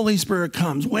 when the Holy Spirit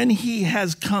comes, when he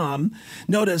has come,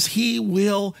 notice he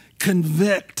will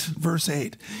convict, verse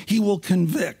 8, he will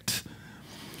convict.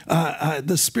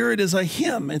 The Spirit is a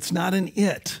him, it's not an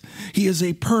it. He is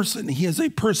a person, he is a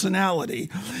personality,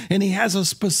 and he has a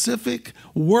specific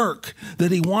work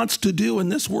that he wants to do in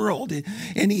this world.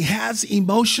 And he has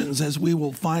emotions, as we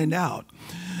will find out.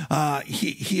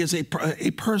 He is a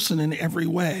person in every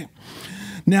way.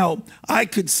 Now, I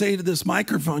could say to this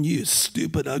microphone, you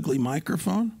stupid, ugly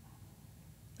microphone.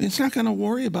 It's not going to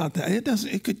worry about that.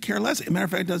 It could care less. As a matter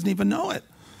of fact, it doesn't even know it.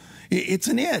 It's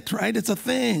an it, right? It's a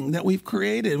thing that we've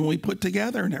created and we put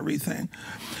together and everything.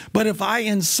 But if I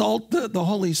insult the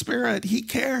Holy Spirit, he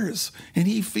cares and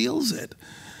he feels it.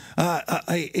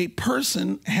 A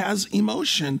person has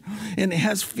emotion and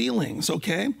has feelings,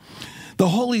 okay? The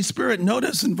Holy Spirit,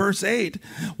 notice in verse 8,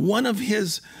 one of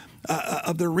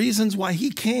the reasons why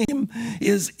he came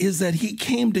is that he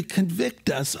came to convict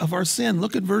us of our sin.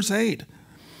 Look at verse 8.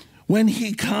 When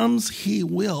he comes, he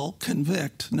will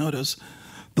convict, notice,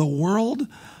 the world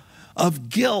of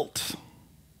guilt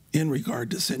in regard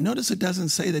to sin. Notice it doesn't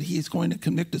say that he's going to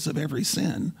convict us of every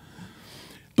sin,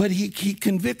 but he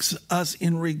convicts us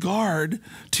in regard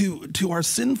to our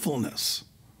sinfulness.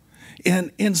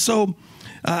 And so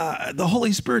the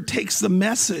Holy Spirit takes the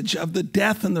message of the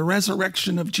death and the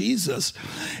resurrection of Jesus,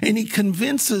 and he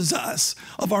convinces us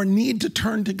of our need to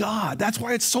turn to God. That's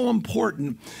why it's so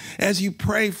important as you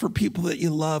pray for people that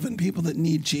you love and people that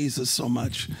need Jesus so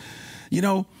much. You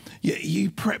know,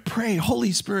 you pray,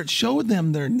 Holy Spirit, show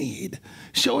them their need.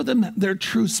 Show them their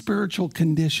true spiritual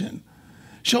condition.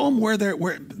 Show them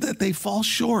that they fall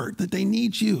short, that they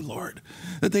need you, Lord,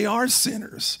 that they are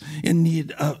sinners in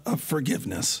need of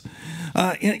forgiveness.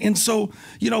 And so,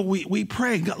 you know, we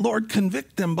pray, Lord,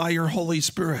 convict them by your Holy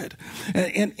Spirit.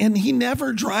 And he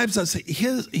never drives us.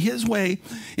 His way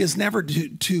is never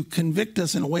to convict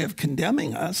us in a way of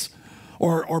condemning us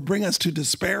or bring us to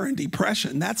despair and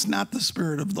depression. That's not the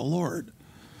Spirit of the Lord.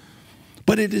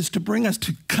 But it is to bring us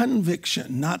to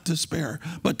conviction, not despair,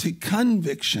 but to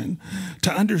conviction,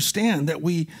 to understand that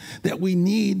we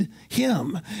need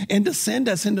him, and to send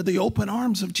us into the open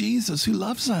arms of Jesus, who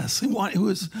loves us, who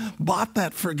has bought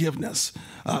that forgiveness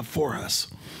for us.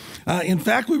 In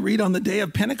fact, we read on the day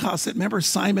of Pentecost that, remember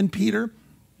Simon Peter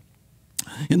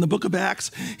in the book of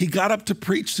Acts? He got up to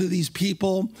preach to these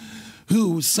people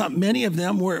who many of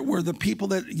them were the people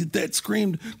that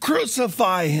screamed,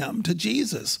 "Crucify him," to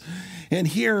Jesus. And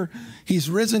here he's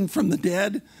risen from the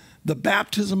dead. The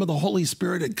baptism of the Holy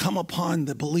Spirit had come upon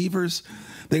the believers.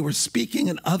 They were speaking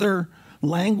in other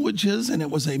languages, and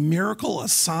it was a miracle, a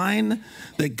sign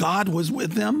that God was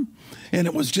with them. And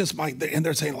it was just like, and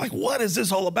they're saying, like, what is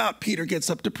this all about? Peter gets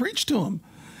up to preach to them.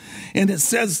 And it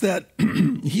says that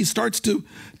he starts to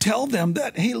tell them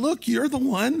that, hey, look, you're the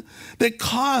one that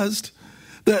caused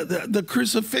the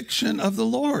crucifixion of the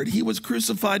Lord. He was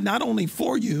crucified not only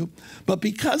for you, but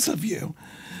because of you.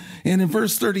 And in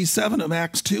verse 37 of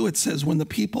Acts 2, it says, when the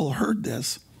people heard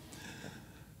this,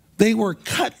 they were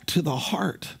cut to the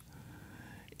heart.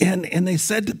 And they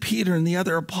said to Peter and the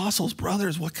other apostles,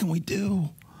 brothers, what can we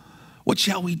do? What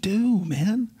shall we do,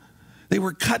 man? They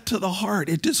were cut to the heart.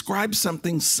 It describes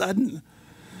something sudden.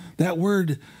 That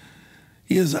word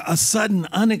is a sudden,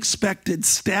 unexpected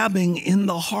stabbing in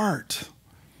the heart.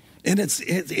 And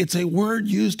it's a word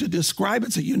used to describe,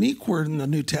 it's a unique word in the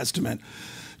New Testament,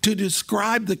 to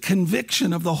describe the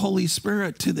conviction of the Holy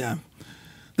Spirit to them,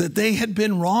 that they had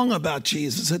been wrong about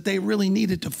Jesus, that they really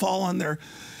needed to fall on their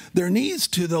knees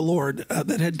to the Lord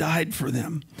that had died for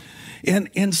them.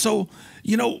 And so,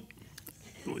 you know,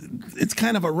 it's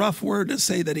kind of a rough word to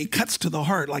say that he cuts to the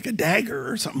heart like a dagger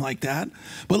or something like that.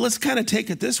 But let's kind of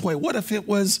take it this way. What if it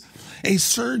was a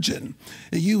surgeon?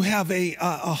 You have a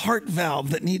heart valve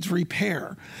that needs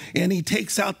repair, and he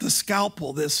takes out the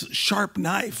scalpel, this sharp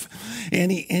knife,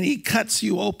 and he cuts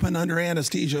you open under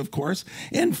anesthesia, of course,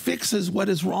 and fixes what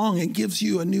is wrong and gives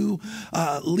you a new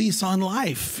lease on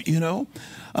life, you know?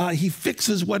 He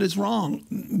fixes what is wrong.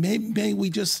 May we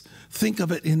just think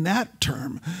of it in that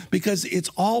term, because it's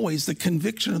always the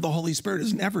conviction of the Holy Spirit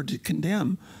is never to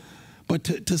condemn, but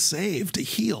to save, to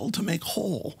heal, to make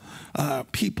whole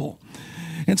people.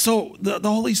 And so the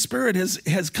Holy Spirit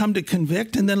has come to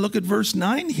convict. And then look at verse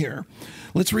 9 here.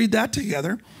 Let's read that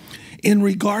together. In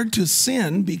regard to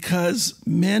sin, because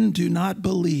men do not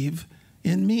believe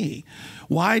in me.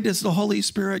 Why does the Holy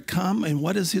Spirit come, and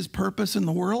what is his purpose in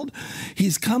the world?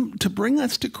 He's come to bring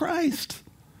us to Christ,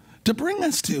 to bring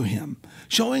us to him,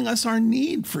 showing us our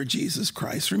need for Jesus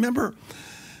Christ. Remember,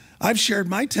 I've shared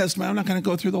my testimony. I'm not going to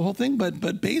go through the whole thing,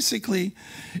 but basically,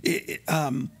 it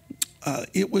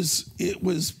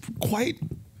was quite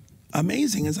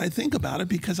amazing as I think about it,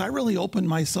 because I really opened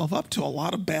myself up to a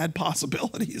lot of bad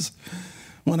possibilities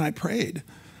when I prayed.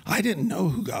 I didn't know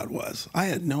who God was. I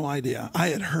had no idea. I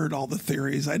had heard all the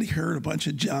theories. I'd heard a bunch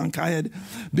of junk. I had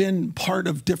been part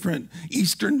of different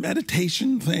Eastern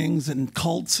meditation things and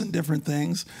cults and different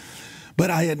things. But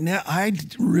I did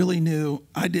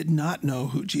not know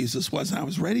who Jesus was. And I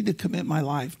was ready to commit my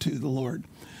life to the Lord.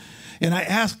 And I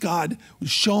asked God,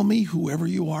 show me whoever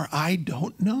you are. I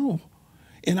don't know.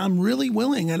 And I'm really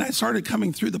willing. And I started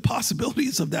coming through the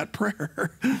possibilities of that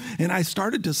prayer. And I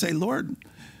started to say, Lord,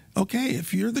 okay,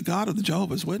 if you're the God of the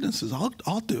Jehovah's Witnesses,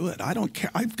 I'll do it. I don't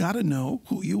care. I've got to know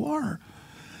who you are.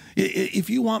 If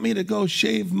you want me to go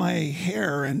shave my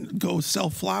hair and go sell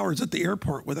flowers at the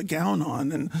airport with a gown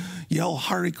on and yell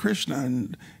Hare Krishna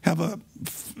and have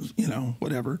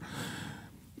whatever,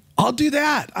 I'll do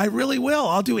that. I really will.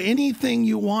 I'll do anything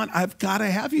you want. I've got to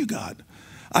have you, God.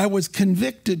 I was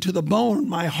convicted to the bone.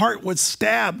 My heart was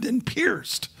stabbed and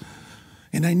pierced.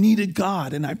 And I needed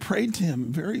God, and I prayed to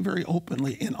him very, very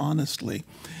openly and honestly.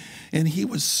 And he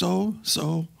was so,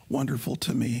 so wonderful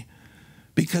to me,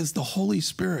 because the Holy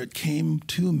Spirit came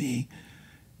to me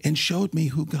and showed me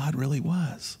who God really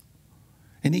was.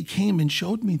 And he came and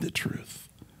showed me the truth.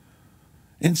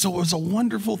 And so it was a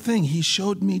wonderful thing. He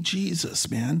showed me Jesus,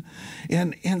 man.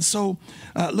 And so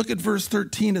look at verse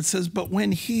 13. It says, but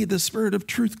when he, the Spirit of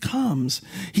truth, comes,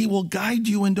 he will guide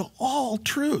you into all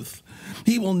truth.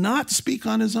 He will not speak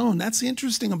on his own. That's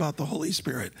interesting about the Holy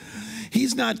Spirit.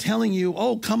 He's not telling you,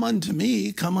 oh, come unto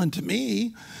me, come unto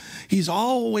me. He's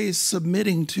always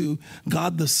submitting to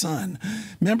God the Son.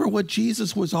 Remember what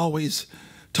Jesus was always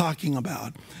talking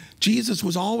about. Jesus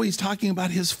was always talking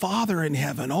about his Father in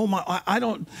heaven. Oh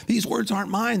my, these words aren't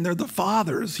mine, they're the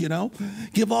Father's, you know.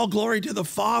 Give all glory to the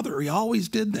Father. He always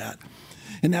did that.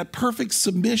 And that perfect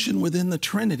submission within the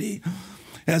Trinity,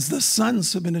 as the Son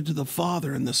submitted to the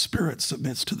Father and the Spirit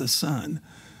submits to the Son.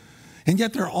 And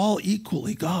yet they're all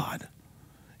equally God.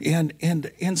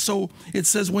 And so it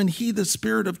says, when he, the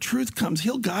Spirit of truth, comes,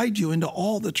 he'll guide you into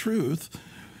all the truth.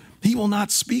 He will not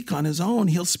speak on his own.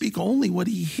 He'll speak only what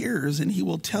he hears, and he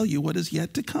will tell you what is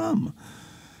yet to come.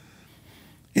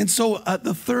 And so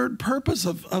the third purpose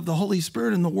of the Holy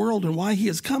Spirit in the world and why he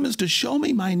has come is to show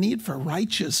me my need for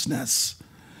righteousness.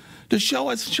 To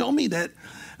show me that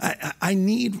I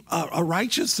need a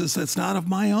righteousness that's not of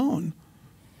my own.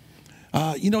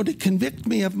 To convict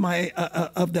me of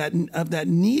that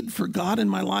need for God in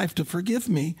my life to forgive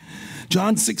me.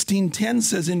 John 16:10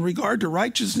 says, in regard to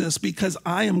righteousness, because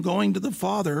I am going to the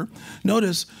Father,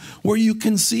 notice, where you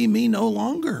can see me no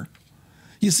longer.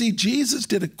 You see, Jesus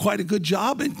did quite a good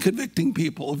job in convicting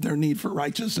people of their need for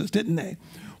righteousness, didn't they?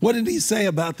 What did he say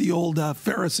about the old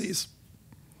Pharisees?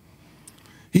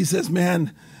 He says,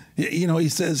 man, he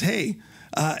says, hey,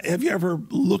 have you ever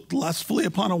looked lustfully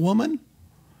upon a woman?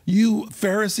 You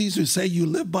Pharisees who say you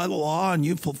live by the law and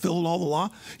you fulfilled all the law,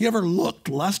 you ever looked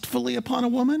lustfully upon a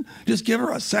woman? Just give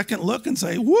her a second look and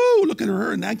say, woo, look at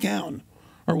her in that gown,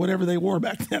 or whatever they wore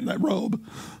back then, that robe.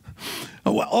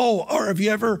 Or have you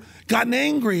ever gotten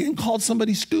angry and called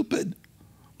somebody stupid?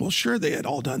 Well, sure, they had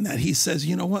all done that. He says,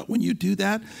 you know what, when you do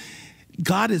that,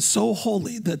 God is so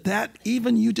holy that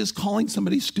even you just calling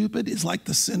somebody stupid is like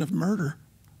the sin of murder.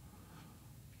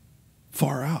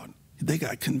 Far out. They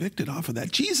got convicted off of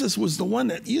that. Jesus was the one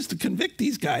that used to convict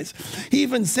these guys. He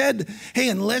even said, hey,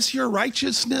 unless your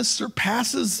righteousness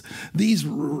surpasses these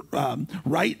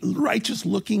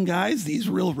righteous-looking guys, these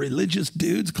real religious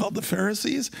dudes called the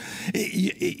Pharisees,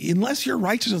 unless your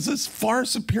righteousness is far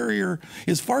superior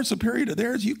to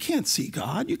theirs, you can't see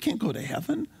God. You can't go to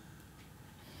heaven.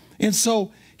 And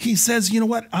so he says, you know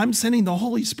what? I'm sending the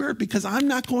Holy Spirit because I'm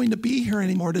not going to be here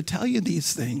anymore to tell you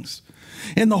these things.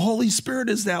 And the Holy Spirit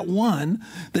is that one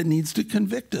that needs to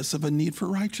convict us of a need for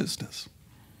righteousness.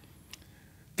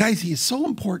 Guys, he's so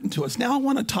important to us. Now I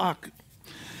want to talk,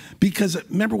 because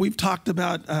remember we've talked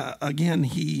about, again,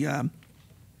 he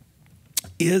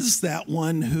is that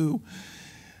one who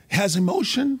has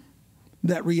emotion,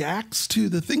 that reacts to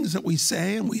the things that we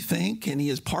say and we think, and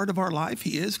he is part of our life.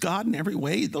 He is God in every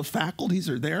way. Those faculties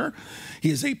are there.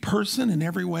 He is a person in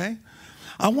every way.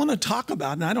 I want to talk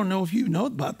about, and I don't know if you know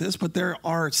about this, but there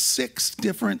are 6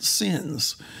 different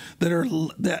sins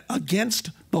that against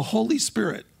the Holy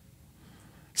Spirit.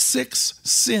 6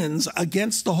 sins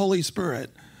against the Holy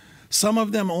Spirit. Some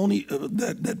of them only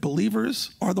that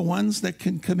believers are the ones that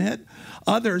can commit.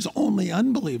 Others only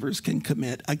unbelievers can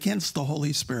commit against the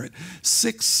Holy Spirit.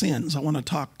 6 sins. I want to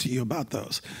talk to you about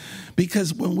those.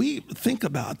 Because when we think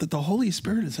about that, the Holy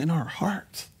Spirit is in our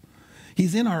hearts.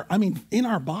 He's in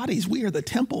our bodies. We are the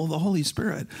temple of the Holy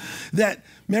Spirit.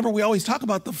 Remember, we always talk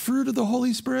about the fruit of the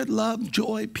Holy Spirit: love,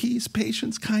 joy, peace,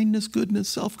 patience, kindness, goodness,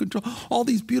 self-control, all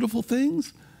these beautiful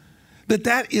things.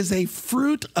 That is a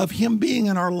fruit of him being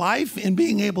in our life and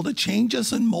being able to change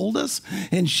us and mold us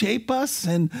and shape us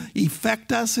and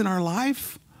affect us in our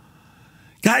life.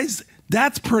 Guys,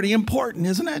 that's pretty important,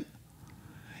 isn't it?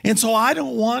 And so I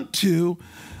don't want to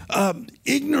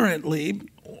ignorantly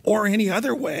or any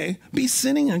other way be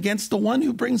sinning against the one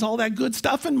who brings all that good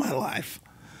stuff in my life.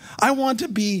 I want to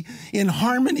be in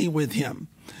harmony with him.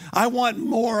 I want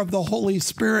more of the Holy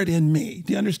Spirit in me.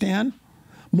 Do you understand?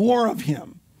 More of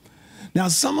him. Now,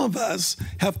 some of us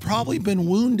have probably been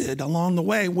wounded along the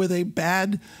way with a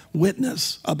bad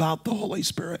witness about the Holy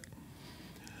Spirit.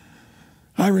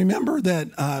 I remember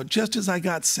that just as I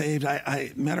got saved,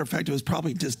 matter of fact, it was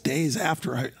probably just days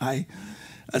after a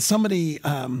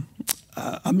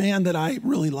man that I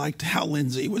really liked, Hal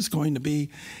Lindsey, was going to be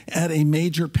at a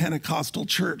major Pentecostal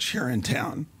church here in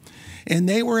town. And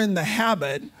they were in the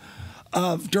habit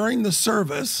of, during the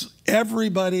service,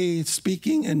 everybody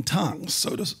speaking in tongues,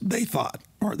 they thought,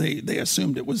 or they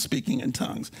assumed it was speaking in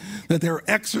tongues, that they were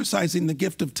exercising the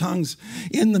gift of tongues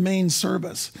in the main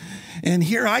service. And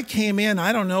here I came in,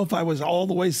 I don't know if I was all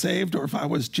the way saved or if I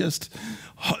was just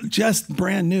just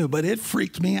brand new, but it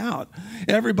freaked me out.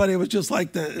 Everybody was just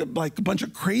like a bunch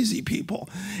of crazy people.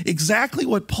 Exactly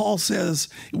what Paul says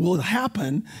will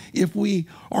happen if we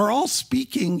are all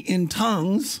speaking in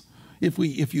tongues,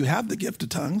 if you have the gift of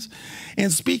tongues,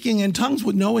 and speaking in tongues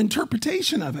with no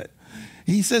interpretation of it.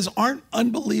 He says, aren't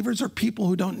unbelievers or people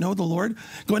who don't know the Lord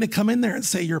going to come in there and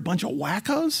say you're a bunch of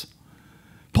wackos?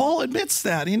 Paul admits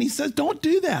that, and he says, don't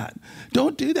do that.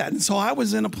 Don't do that. And so I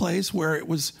was in a place where it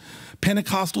was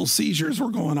Pentecostal seizures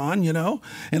were going on,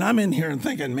 and I'm in here and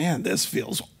thinking, man, this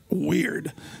feels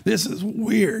weird. This is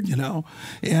weird,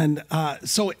 And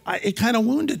so it kind of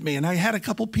wounded me. And I had a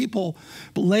couple people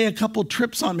lay a couple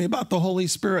trips on me about the Holy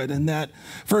Spirit, and that,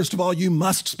 first of all, you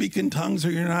must speak in tongues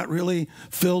or you're not really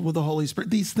filled with the Holy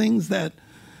Spirit. These things that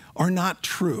are not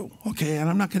true, okay? And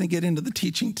I'm not going to get into the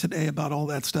teaching today about all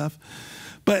that stuff.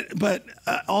 But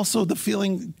also the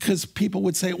feeling, because people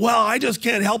would say, well, I just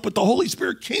can't help it. The Holy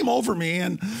Spirit came over me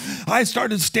and I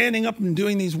started standing up and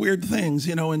doing these weird things,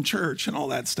 in church and all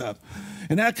that stuff.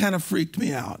 And that kind of freaked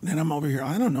me out. And I'm over here,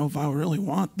 I don't know if I really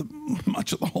want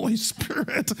much of the Holy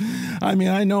Spirit. I mean,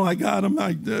 I know I got him,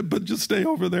 but just stay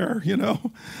over there,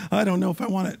 I don't know if I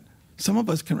want it. Some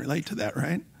of us can relate to that,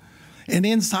 right? And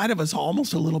inside of us,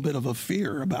 almost a little bit of a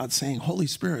fear about saying, Holy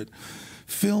Spirit,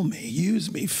 fill me, use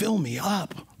me, fill me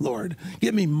up, Lord.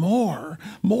 Give me more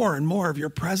and more of your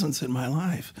presence in my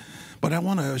life. But I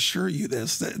want to assure you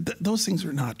this, that those things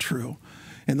are not true.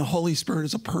 And the Holy Spirit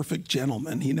is a perfect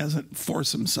gentleman. He doesn't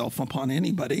force himself upon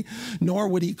anybody, nor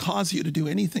would he cause you to do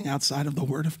anything outside of the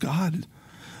Word of God.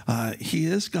 He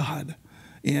is God,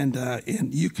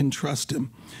 and you can trust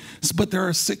him. But there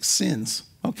are 6 sins,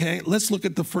 okay? Let's look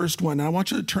at the first one. I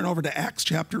want you to turn over to Acts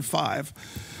chapter 5.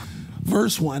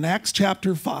 Verse 1, Acts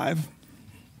chapter 5.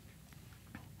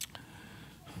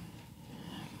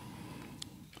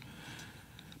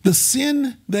 The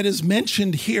sin that is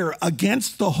mentioned here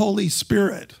against the Holy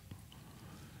Spirit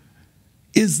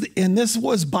is, and this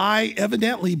was by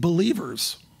evidently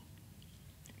believers,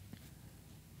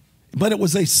 but it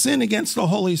was a sin against the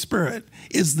Holy Spirit,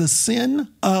 is the sin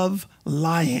of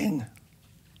lying.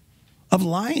 Of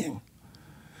lying.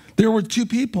 There were 2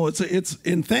 people.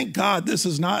 And thank God this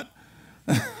is not,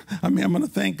 I'm going to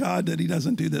thank God that he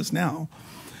doesn't do this now.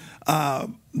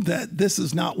 That this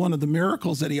is not one of the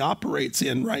miracles that he operates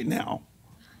in right now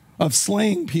of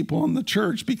slaying people in the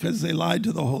church because they lied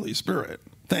to the Holy Spirit.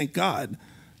 Thank God.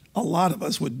 A lot of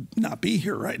us would not be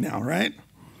here right now, right?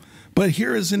 But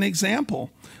here is an example.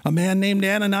 A man named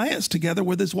Ananias, together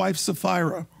with his wife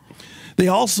Sapphira. They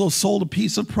also sold a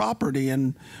piece of property,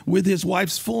 and with his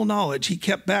wife's full knowledge, he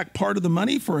kept back part of the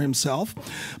money for himself,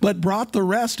 but brought the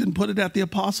rest and put it at the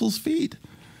apostles' feet.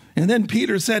 And then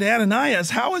Peter said, Ananias,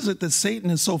 how is it that Satan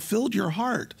has so filled your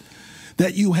heart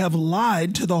that you have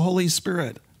lied to the Holy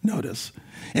Spirit, notice,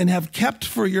 and have kept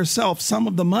for yourself some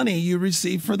of the money you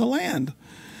received for the land?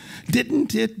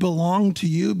 Didn't it belong to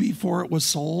you before it was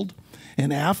sold?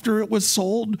 And after it was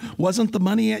sold, wasn't the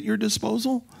money at your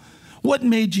disposal? What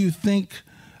made you think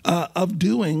of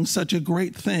doing such a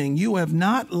great thing? You have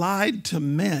not lied to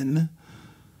men,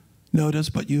 notice,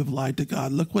 but you have lied to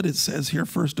God. Look what it says here.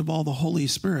 First of all, the Holy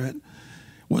Spirit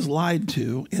was lied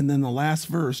to. And then the last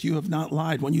verse, you have not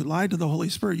lied. When you lied to the Holy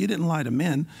Spirit, you didn't lie to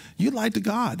men. You lied to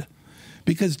God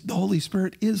because the Holy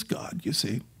Spirit is God, you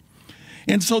see.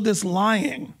 And so this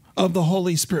lying of the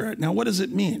Holy Spirit, now what does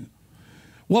it mean?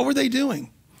 What were they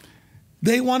doing?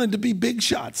 They wanted to be big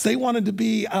shots. They wanted to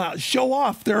be show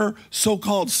off their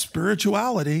so-called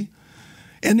spirituality.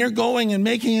 And they're going and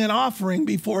making an offering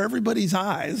before everybody's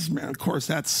eyes. Man, of course,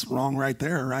 that's wrong right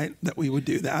there, right? That we would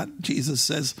do that. Jesus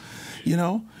says,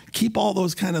 keep all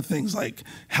those kind of things like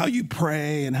how you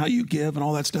pray and how you give and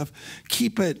all that stuff.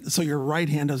 Keep it so your right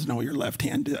hand doesn't know what your left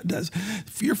hand does.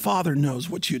 Your Father knows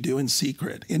what you do in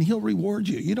secret, and he'll reward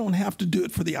you. You don't have to do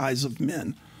it for the eyes of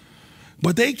men.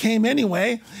 But they came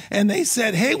anyway, and they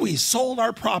said, hey, we sold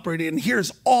our property, and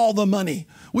here's all the money.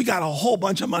 We got a whole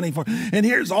bunch of money for it, and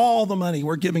here's all the money.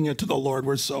 We're giving it to the Lord.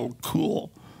 We're so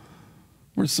cool.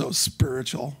 We're so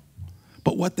spiritual.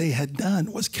 But what they had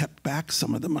done was kept back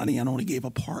some of the money and only gave a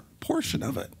portion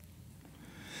of it.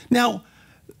 Now,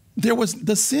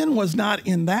 the sin was not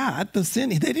in that. They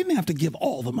didn't have to give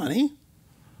all the money.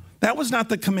 That was not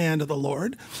the command of the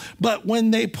Lord. But when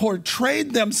they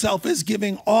portrayed themselves as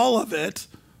giving all of it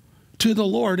to the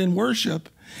Lord in worship,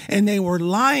 and they were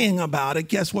lying about it,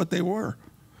 guess what they were?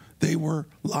 They were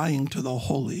lying to the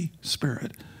Holy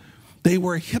Spirit. They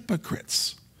were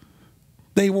hypocrites.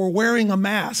 They were wearing a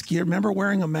mask. You remember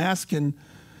wearing a mask? And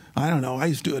I don't know, I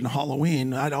used to do it in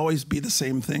Halloween. I'd always be the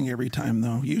same thing every time,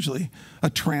 though. Usually a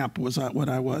tramp was what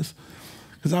I was.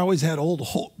 because I always had old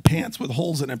pants with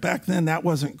holes in it. Back then, that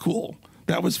wasn't cool.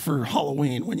 That was for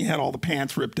Halloween when you had all the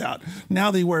pants ripped out. Now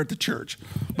they wear it to church,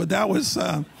 but that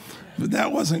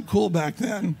wasn't cool back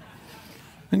then.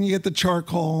 And you get the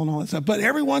charcoal and all that stuff. But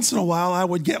every once in a while, I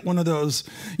would get one of those,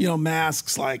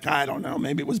 masks like, I don't know,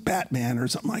 maybe it was Batman or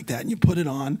something like that. And you put it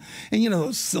on. And,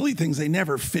 those silly things, they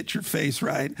never fit your face,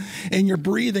 right? And you're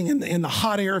breathing and the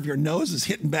hot air of your nose is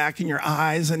hitting back in your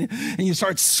eyes. And you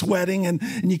start sweating and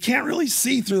you can't really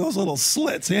see through those little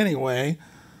slits anyway.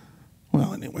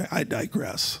 Well, anyway, I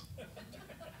digress.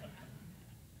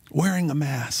 Wearing a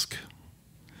mask.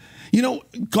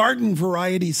 Garden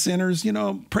variety sinners,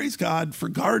 praise God for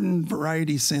garden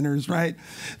variety sinners, right?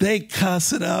 They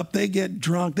cuss it up. They get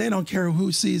drunk. They don't care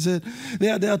who sees it.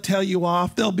 They'll tell you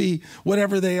off. They'll be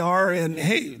whatever they are. And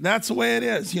hey, that's the way it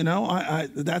is,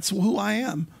 that's who I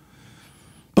am.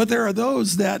 But there are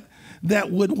those that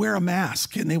would wear a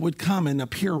mask and they would come and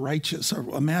appear righteous,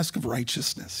 or a mask of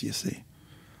righteousness, you see.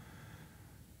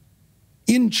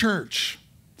 In church,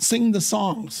 sing the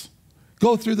songs.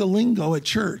 Go through the lingo at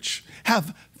church,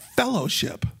 have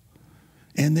fellowship,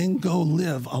 and then go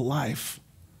live a life.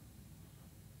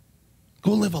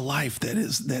 Go live a life that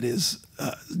is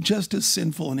just as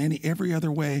sinful in every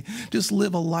other way. Just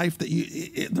live a life that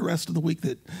the rest of the week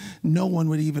that no one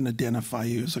would even identify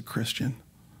you as a Christian.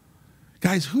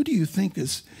 Guys, who do you think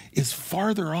is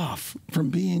farther off from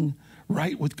being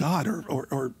right with God,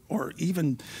 or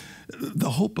even the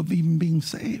hope of even being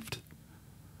saved?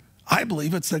 I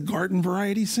believe it's a garden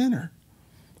variety sinner.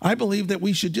 I believe that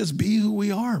we should just be who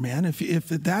we are, man. If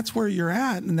that's where you're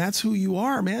at and that's who you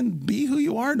are, man, be who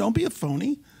you are. Don't be a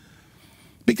phony.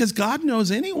 Because God knows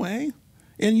anyway.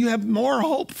 And you have more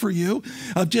hope for you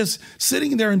of just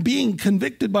sitting there and being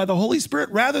convicted by the Holy Spirit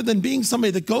rather than being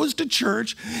somebody that goes to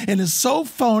church and is so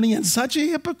phony and such a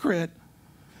hypocrite.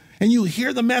 And you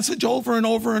hear the message over and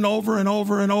over and over and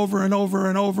over and over and over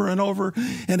and over and over,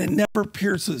 and it never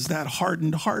pierces that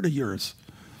hardened heart of yours.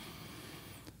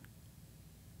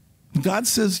 God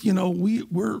says,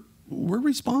 we're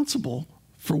responsible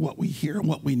for what we hear and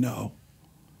what we know.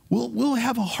 We'll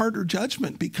have a harder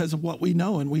judgment because of what we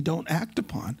know and we don't act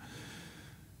upon.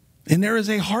 And there is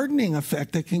a hardening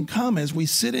effect that can come as we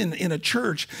sit in a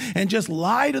church and just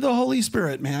lie to the Holy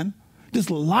Spirit, man.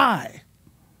 Just lie.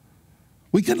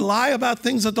 We can lie about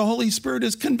things that the Holy Spirit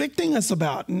is convicting us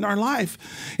about in our life.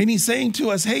 And he's saying to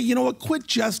us, hey, you know what? Quit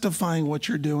justifying what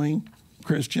you're doing,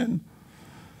 Christian.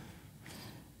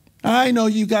 I know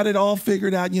you got it all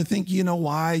figured out and you think you know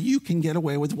why you can get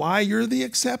away with, why you're the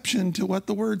exception to what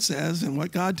the Word says and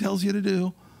what God tells you to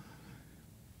do.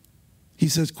 He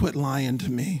says, quit lying to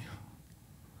me.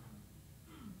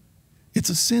 It's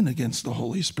a sin against the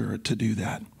Holy Spirit to do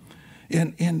that.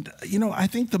 And I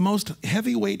think the most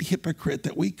heavyweight hypocrite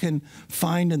that we can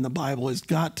find in the Bible has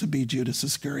got to be Judas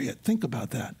Iscariot. Think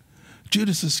about that.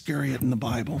 Judas Iscariot in the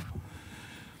Bible.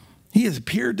 He has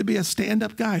appeared to be a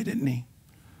stand-up guy, didn't he?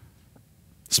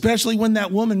 Especially when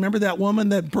that woman, remember that woman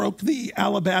that broke the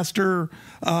alabaster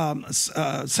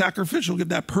sacrificial,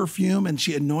 that perfume, and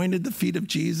she anointed the feet of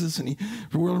Jesus, and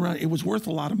it was worth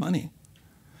a lot of money.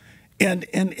 And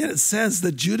it says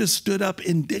that Judas stood up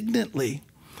indignantly.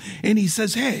 And he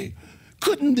says, hey,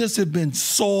 couldn't this have been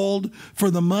sold for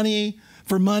money?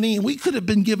 And we could have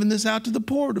been giving this out to the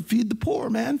poor to feed the poor,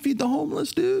 man. Feed the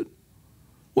homeless, dude.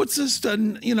 What's this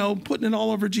done, putting it all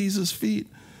over Jesus' feet?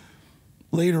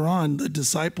 Later on, the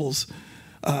disciples,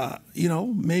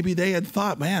 maybe they had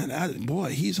thought, man,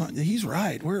 boy, he's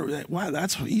right.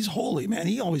 He's holy, man.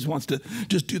 He always wants to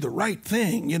just do the right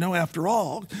thing. After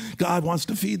all, God wants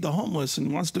to feed the homeless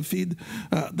and wants to feed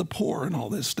the poor and all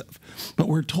this stuff. But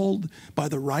we're told by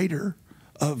the writer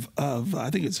of I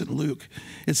think it's in Luke,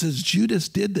 it says Judas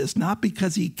did this not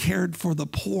because he cared for the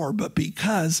poor, but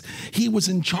because he was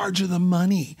in charge of the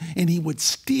money and he would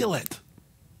steal it.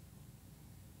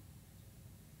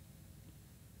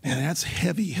 And that's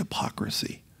heavy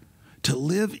hypocrisy. To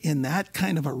live in that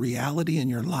kind of a reality in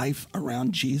your life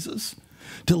around Jesus,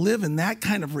 to live in that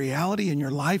kind of reality in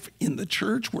your life in the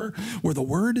church where the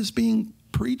word is being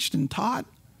preached and taught,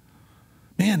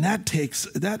 man,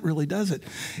 that really does it.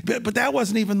 But that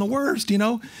wasn't even the worst,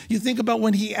 You think about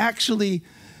when he actually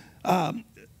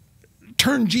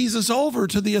turned Jesus over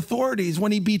to the authorities,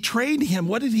 when he betrayed him.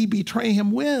 What did he betray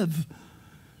him with?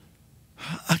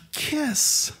 A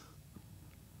kiss.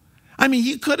 I mean,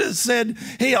 he could have said,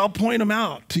 hey, I'll point him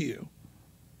out to you.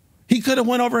 He could have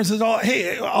went over and said, oh,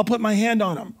 hey, I'll put my hand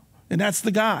on him. And that's the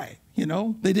guy,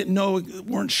 They didn't know,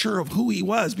 weren't sure of who he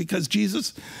was because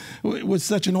Jesus was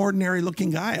such an ordinary looking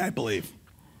guy, I believe.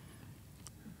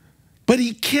 But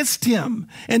he kissed him.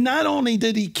 And not only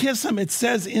did he kiss him, it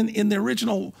says in the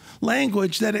original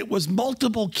language that it was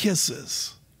multiple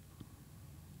kisses.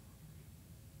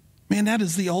 Man, that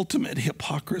is the ultimate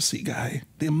hypocrisy, guy.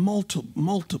 The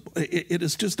multiple. It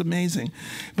is just amazing.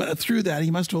 But through that, he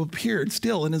must have appeared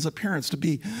still in his appearance to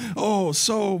be,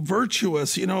 so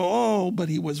virtuous, but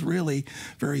he was really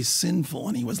very sinful,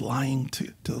 and he was lying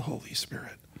to the Holy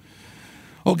Spirit.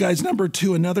 Oh, guys, number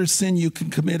 2, another sin you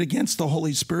can commit against the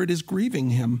Holy Spirit is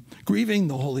grieving him, grieving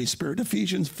the Holy Spirit.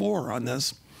 Ephesians 4 on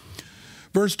this.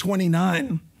 Verse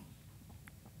 29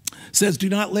 says, do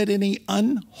not let any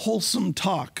unwholesome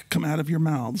talk come out of your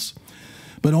mouths,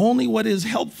 but only what is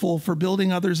helpful for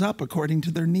building others up according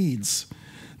to their needs,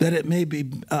 that it may be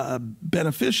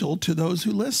beneficial to those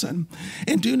who listen.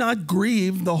 And do not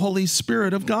grieve the Holy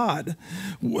Spirit of God,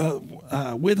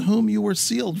 with whom you were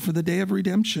sealed for the day of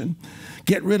redemption.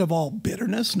 Get rid of all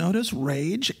bitterness, notice,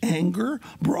 rage, anger,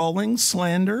 brawling,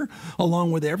 slander,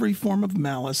 along with every form of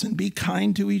malice, and be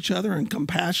kind to each other and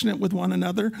compassionate with one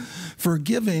another,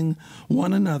 forgiving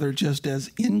one another just as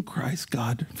in Christ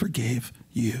God forgave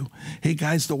you. Hey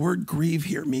guys, the word grieve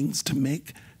here means to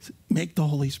make the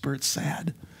Holy Spirit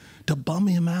sad, to bum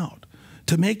him out,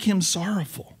 to make him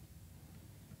sorrowful.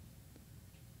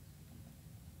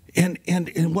 And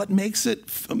what makes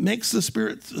the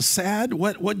Spirit sad,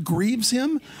 what grieves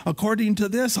him, according to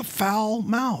this, a foul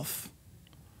mouth,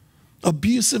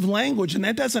 abusive language. And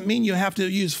that doesn't mean you have to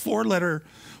use 4-letter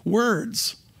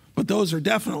words, but those are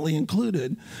definitely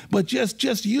included. But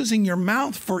just using your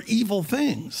mouth for evil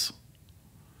things.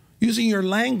 Using your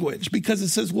language, because it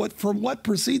says what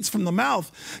proceeds from the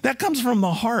mouth, that comes from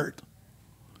the heart.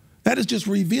 That is just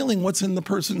revealing what's in the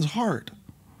person's heart.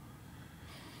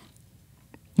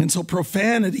 And so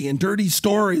profanity and dirty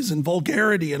stories and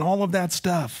vulgarity and all of that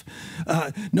stuff.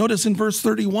 Notice in verse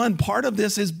 31, part of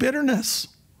this is bitterness.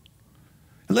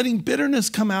 Letting bitterness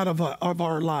come out of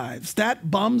our lives. That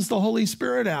bums the Holy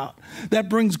Spirit out. That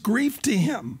brings grief to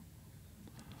him.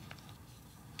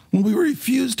 When we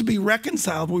refuse to be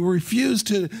reconciled, we refuse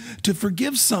to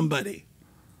forgive somebody.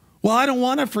 Well, I don't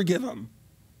want to forgive him.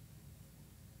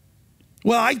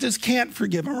 Well, I just can't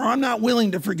forgive him, or I'm not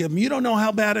willing to forgive him. You don't know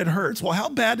how bad it hurts. Well, how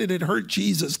bad did it hurt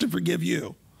Jesus to forgive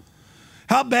you?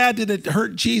 How bad did it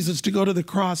hurt Jesus to go to the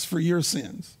cross for your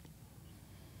sins?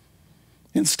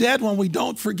 Instead, when we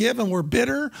don't forgive and we're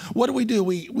bitter, what do?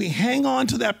 We hang on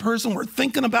to that person. We're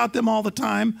thinking about them all the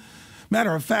time.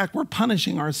 Matter of fact, we're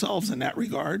punishing ourselves in that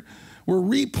regard. We're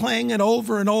replaying it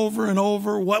over and over and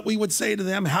over, what we would say to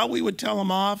them, how we would tell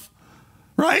them off.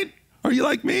 Right? Are you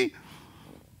like me?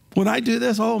 When I do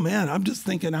this, oh man, I'm just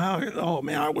thinking, oh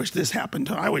man, I wish this happened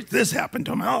to him. I wish this happened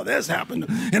to him. Oh, this happened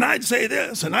to him. And I'd say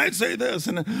this, and I'd say this,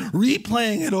 and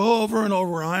replaying it over and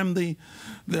over. I'm the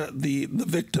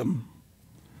victim.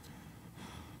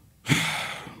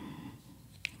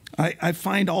 I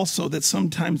find also that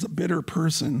sometimes a bitter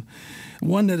person,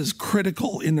 one that is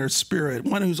critical in their spirit,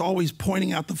 one who's always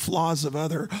pointing out the flaws of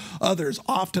others,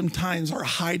 oftentimes are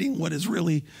hiding what is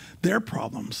really their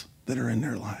problems that are in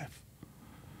their life.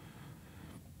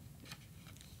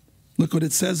 Look what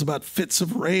it says about fits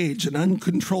of rage and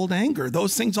uncontrolled anger.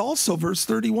 Those things also, verse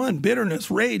 31, bitterness,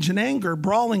 rage, and anger,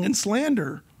 brawling and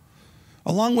slander,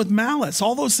 along with malice.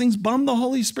 All those things bum the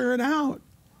Holy Spirit out.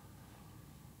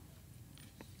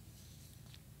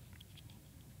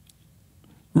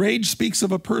 Rage speaks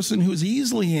of a person who's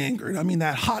easily angered. I mean,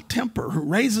 that hot temper, who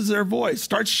raises their voice,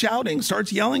 starts shouting,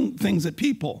 starts yelling things at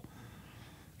people.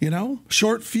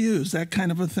 Short fuse, that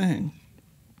kind of a thing.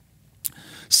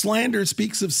 Slander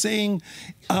speaks of saying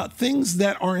things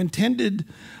that are intended,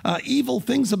 evil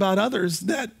things about others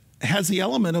that has the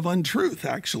element of untruth,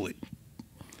 actually.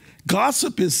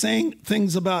 Gossip is saying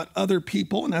things about other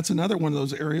people, and that's another one of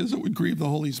those areas that would grieve the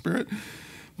Holy Spirit.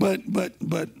 But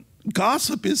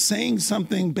gossip is saying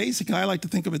something, basically, I like to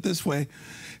think of it this way,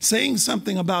 saying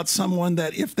something about someone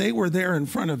that if they were there in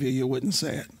front of you, you wouldn't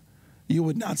say it. You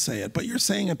would not say it, but you're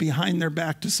saying it behind their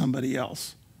back to somebody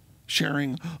else.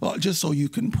 Sharing, just so you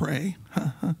can pray.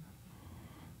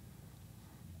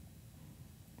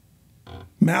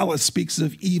 Malice speaks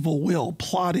of evil will,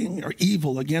 plotting or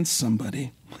evil against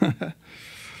somebody.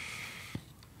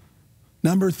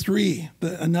 Number 3,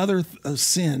 another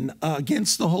sin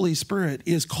against the Holy Spirit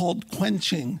is called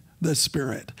quenching the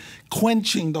Spirit.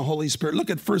 Quenching the Holy Spirit. Look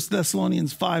at 1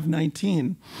 Thessalonians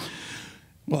 5:19.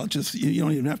 Well, you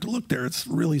don't even have to look there. It's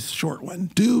a really short one.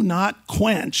 Do not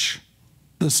quench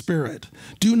the Spirit.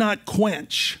 Do not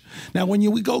quench. Now, when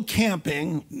we go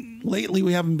camping, lately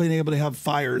we haven't been able to have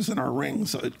fires in our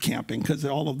rings at camping because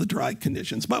of all of the dry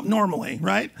conditions. But normally,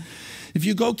 right? If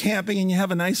you go camping and you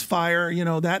have a nice fire,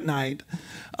 that night,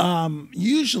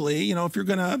 usually, if you're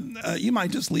gonna, you might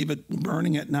just leave it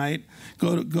burning at night.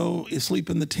 Go sleep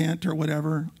in the tent or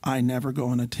whatever. I never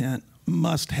go in a tent.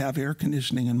 Must have air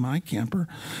conditioning in my camper.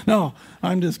 No,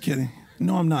 I'm just kidding.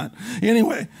 No, I'm not.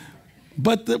 Anyway.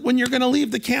 But when you're going to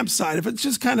leave the campsite, if it's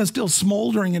just kind of still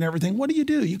smoldering and everything, what do?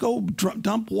 You go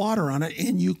dump water on it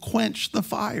and you quench the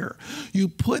fire. You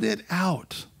put it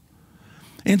out.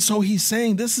 And so he's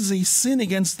saying this is a sin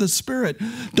against the Spirit.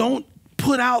 Don't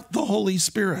put out the Holy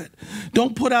Spirit.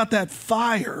 Don't put out that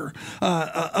fire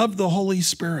of the Holy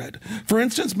Spirit. For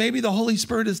instance, maybe the Holy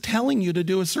Spirit is telling you to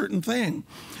do a certain thing.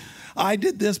 I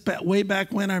did this way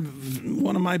back when.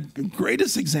 One of my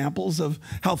greatest examples of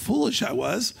how foolish I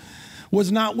was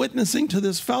not witnessing to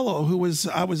this fellow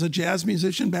I was a jazz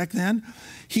musician back then.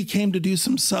 He came to do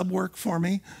some sub work for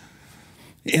me,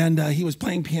 and he was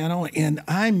playing piano. And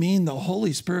I mean, the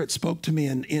Holy Spirit spoke to me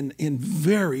in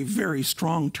very, very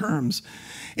strong terms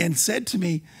and said to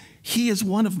me, he is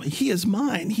mine. He is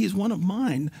one of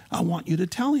mine. I want you to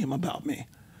tell him about me.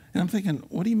 And I'm thinking,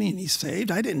 what do you mean he's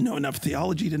saved? I didn't know enough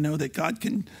theology to know that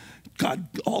God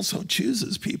also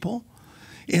chooses people.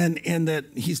 And that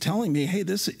he's telling me, hey,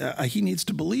 he needs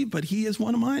to believe, but he is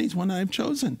one of mine. He's one I've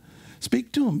chosen.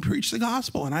 Speak to him, preach the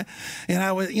gospel. And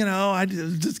I was, I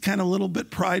was just kind of a little bit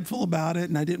prideful about it,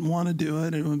 and I didn't want to do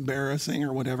it. It was embarrassing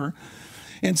or whatever.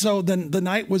 And so then the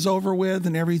night was over with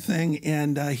and everything,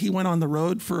 and he went on the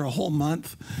road for a whole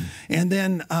month. And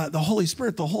then the Holy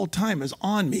Spirit the whole time is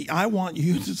on me. I want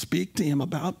you to speak to him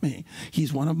about me.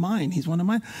 He's one of mine. He's one of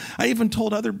mine. I even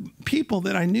told other people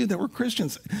that I knew that were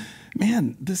Christians,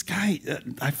 man, this guy,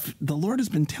 the Lord has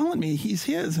been telling me he's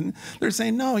his. And they're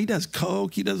saying, no, he does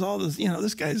coke. He does all this,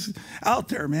 this guy's out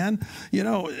there, man. He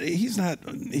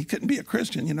couldn't be a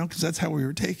Christian, because that's how we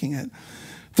were taking it.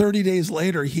 30 days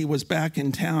later, he was back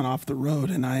in town off the road,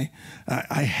 and I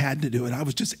had to do it. I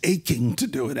was just aching to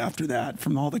do it after that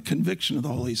from all the conviction of the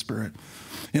Holy Spirit.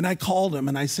 And I called him,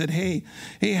 and I said, hey,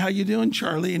 how you doing,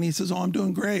 Charlie? And he says, oh, I'm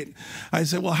doing great. I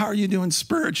said, well, how are you doing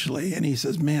spiritually? And he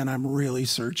says, man, I'm really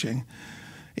searching.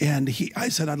 And I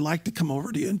said, I'd like to come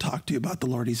over to you and talk to you about the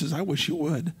Lord. He says, I wish you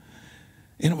would.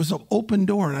 And it was an open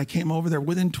door, and I came over there.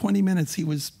 Within 20 minutes, he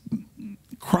was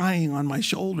crying on my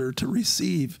shoulder to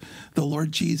receive the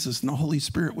Lord Jesus, and the Holy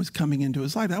Spirit was coming into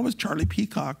his life. That was Charlie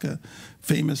Peacock, a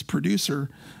famous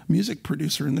music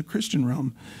producer in the Christian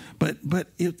realm. But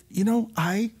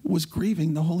I was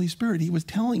grieving the Holy Spirit. He was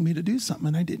telling me to do something,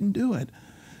 and I didn't do it.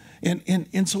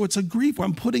 And so it's a grief where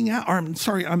I'm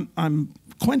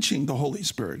quenching the Holy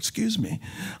Spirit, excuse me.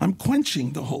 I'm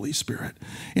quenching the Holy Spirit.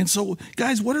 And so,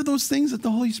 guys, what are those things that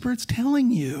the Holy Spirit's telling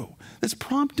you, that's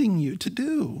prompting you to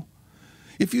do?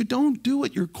 If you don't do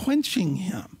it, you're quenching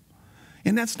him.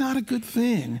 And that's not a good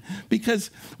thing, because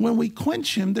when we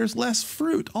quench him, there's less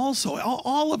fruit also.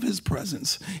 All of his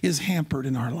presence is hampered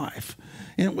in our life.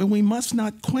 And when we must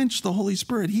not quench the Holy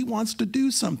Spirit, he wants to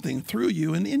do something through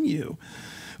you and in you.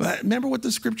 Remember what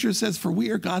the scripture says, for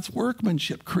we are God's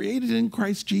workmanship, created in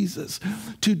Christ Jesus,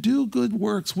 to do good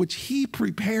works which he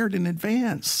prepared in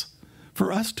advance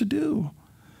for us to do.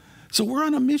 So we're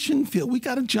on a mission field. We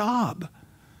got a job.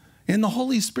 And the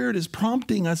Holy Spirit is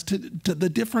prompting us to the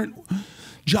different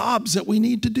jobs that we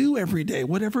need to do every day,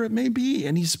 whatever it may be.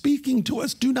 And he's speaking to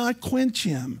us. Do not quench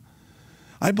him.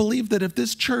 I believe that if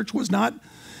this church was not,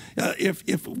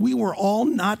 if we were all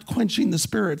not quenching the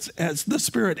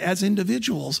Spirit as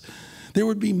individuals, there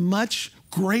would be much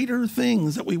greater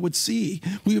things that we would see.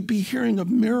 We would be hearing of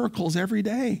miracles every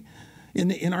day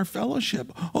in our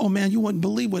fellowship. Oh man, you wouldn't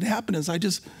believe what happened as I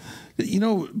just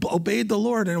obeyed the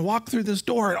Lord and walked through this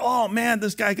door, and oh man,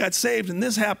 this guy got saved, and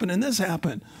this happened, and this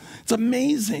happened. It's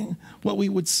amazing what we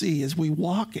would see as we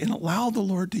walk and allow the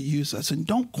Lord to use us. And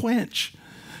don't quench.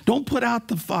 Don't put out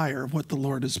the fire of what the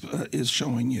Lord is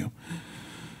showing you.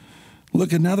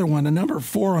 Look, another one, number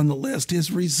 4 on the list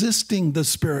is resisting the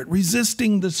Spirit.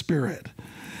 Resisting the Spirit.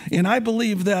 And I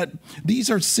believe that these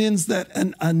are sins that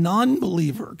a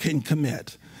non-believer can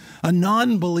commit. A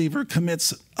non-believer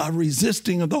commits a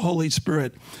resisting of the Holy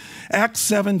Spirit. Acts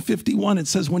 7:51, it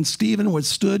says, when Stephen was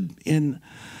stood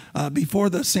before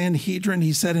the Sanhedrin,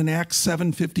 he said in Acts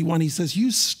 7:51, he says,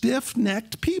 you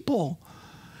stiff-necked people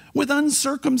with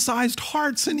uncircumcised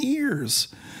hearts and ears.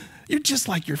 You're just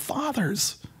like your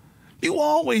fathers. You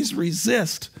always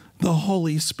resist the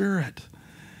Holy Spirit.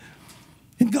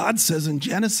 And God says in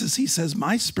Genesis, he says,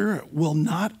 my spirit will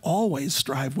not always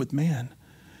strive with man.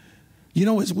 You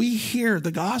know, as we hear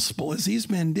the gospel, as these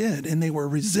men did, and they were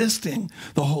resisting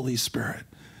the Holy Spirit,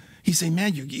 he's saying,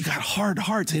 man, you got hard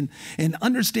hearts. And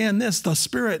understand this, the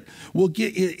Spirit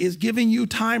is giving you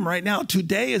time right now.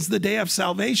 Today is the day of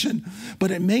salvation,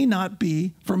 but it may not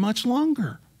be for much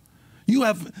longer. You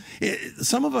have,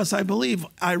 some of us, I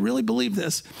really believe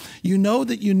this. You know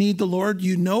that you need the Lord.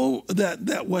 You know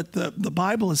that what the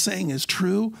Bible is saying is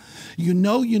true. You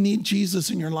know you need Jesus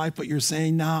in your life, but you're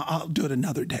saying, nah, I'll do it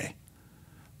another day.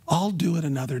 I'll do it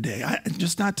another day.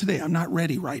 Just not today. I'm not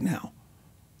ready right now.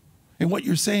 And what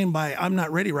you're saying by I'm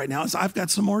not ready right now is I've got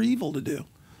some more evil to do.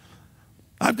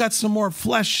 I've got some more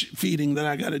flesh feeding that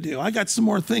I got to do. I got some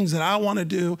more things that I want to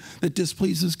do that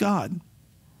displeases God.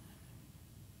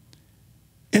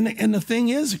 And the thing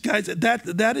is, guys,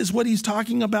 that is what he's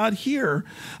talking about here.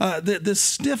 This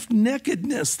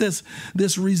stiff-neckedness,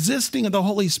 this resisting of the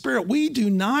Holy Spirit. We do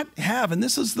not have, and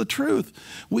this is the truth,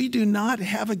 we do not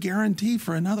have a guarantee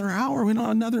for another hour,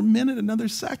 another minute, another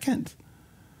second.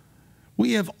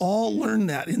 We have all learned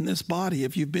that in this body,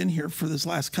 if you've been here for this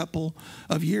last couple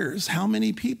of years, how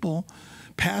many people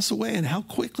pass away and how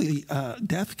quickly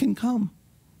death can come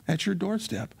at your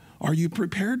doorstep. Are you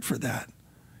prepared for that?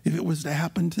 If it was to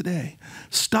happen today,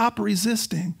 stop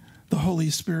resisting the Holy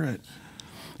Spirit.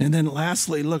 And then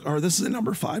lastly, look, or this is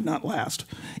number 5, not last.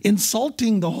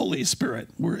 Insulting the Holy Spirit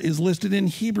is listed in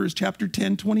Hebrews chapter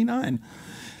 10, 29.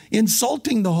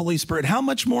 Insulting the Holy Spirit. How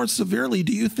much more severely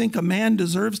do you think a man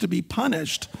deserves to be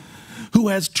punished who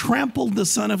has trampled the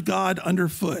Son of God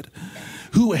underfoot,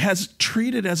 who has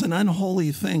treated as an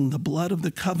unholy thing the blood of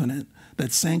the covenant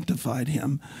that sanctified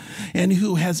him, and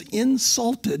who has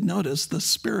insulted, notice, the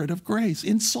Spirit of grace,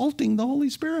 insulting the Holy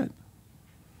Spirit?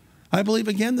 I believe,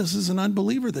 again, this is an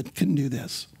unbeliever that can do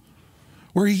this,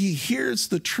 where he hears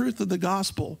the truth of the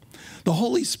gospel. The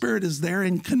Holy Spirit is there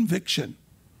in conviction.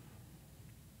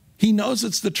 He knows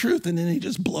it's the truth, and then he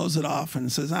just blows it off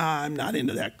and says, I'm not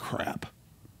into that crap.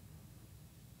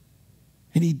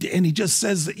 And he just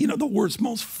says, the worst,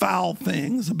 most foul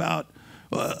things about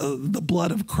the blood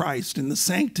of Christ and the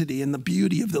sanctity and the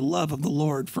beauty of the love of the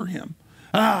Lord for him.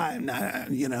 I'm not,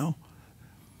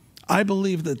 I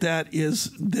believe that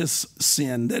is this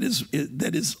sin that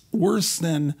is worse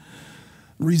than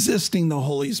resisting the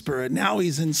Holy Spirit. Now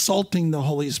he's insulting the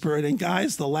Holy Spirit. And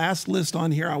guys, the last list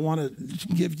on here I want to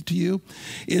give to you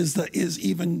is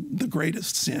even the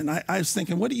greatest sin. I was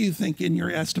thinking, what do you think in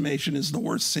your estimation is the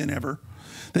worst sin ever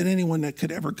that anyone that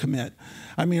could ever commit?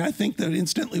 I mean, I think that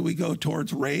instantly we go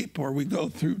towards rape, or we go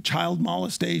through child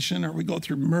molestation, or we go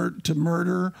through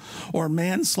murder or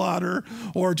manslaughter,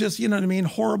 or just,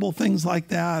 horrible things like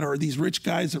that, or these rich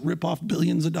guys that rip off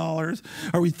billions of dollars,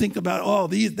 or we think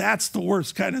about, that's the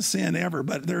worst kind of sin ever.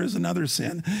 But there is another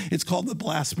sin. It's called the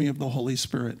blasphemy of the Holy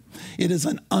Spirit. It is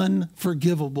an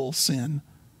unforgivable sin.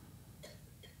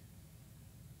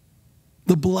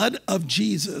 The blood of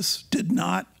Jesus did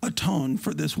not atone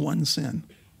for this one sin.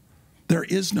 There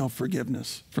is no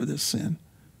forgiveness for this sin.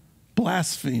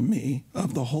 Blasphemy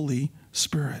of the Holy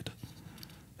Spirit.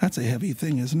 That's a heavy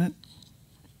thing, isn't it?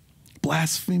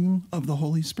 Blasphemy of the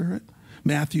Holy Spirit.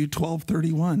 Matthew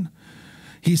 12:31.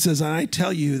 He says, I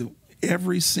tell you,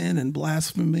 every sin and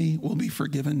blasphemy will be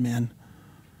forgiven men.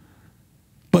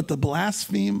 But the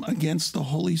blaspheme against the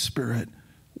Holy Spirit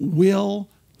will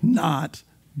not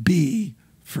be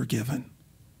forgiven.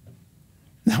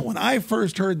 Now, when I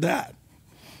first heard that,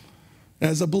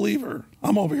 as a believer,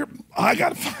 I'm over here, I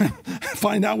got to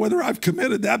find out whether I've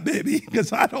committed that baby,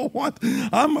 because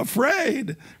I'm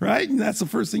afraid, right? And that's the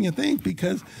first thing you think,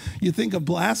 because you think of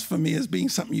blasphemy as being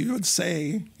something you would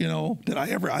say,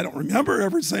 I don't remember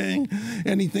ever saying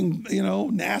anything,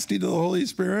 nasty to the Holy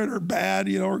Spirit or bad,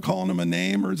 or calling him a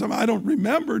name or something. I don't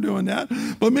remember doing that,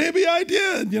 but maybe I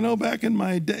did, back in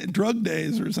my drug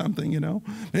days or something,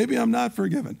 maybe I'm not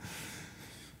forgiven.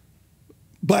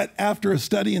 But after a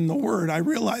study in the Word, I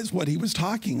realized what he was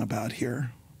talking about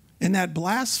here. And that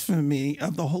blasphemy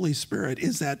of the Holy Spirit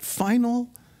is that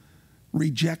final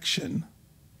rejection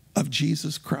of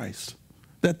Jesus Christ.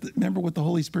 Remember what the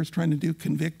Holy Spirit's trying to do?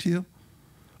 Convict you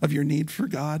of your need for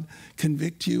God,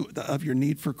 convict you of your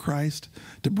need for Christ,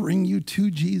 to bring you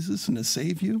to Jesus and to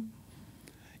save you.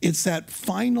 It's that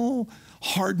final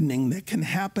hardening that can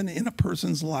happen in a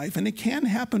person's life, and it can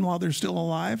happen while they're still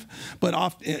alive, but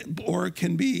or it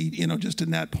can be, just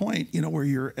in that point, where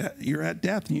you're at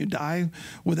death and you die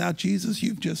without Jesus.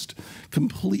 You've just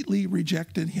completely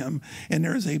rejected him, and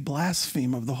there is a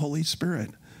blaspheme of the Holy Spirit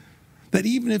that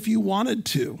even if you wanted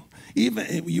to, even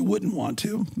if you wouldn't want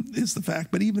to, is the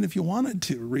fact, but even if you wanted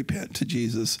to repent to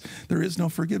Jesus, there is no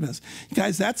forgiveness.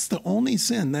 Guys, that's the only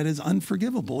sin that is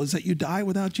unforgivable, is that you die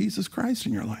without Jesus Christ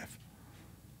in your life.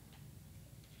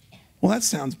 Well, that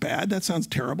sounds bad. That sounds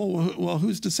terrible. Well,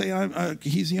 who's to say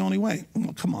he's the only way?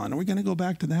 Well, come on. Are we going to go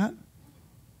back to that?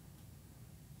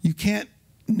 You can't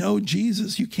know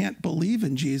Jesus. You can't believe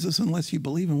in Jesus unless you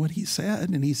believe in what he said.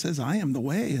 And he says, I am the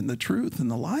way and the truth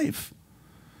and the life.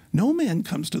 No man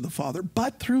comes to the Father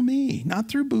but through me, not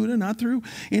through Buddha, not through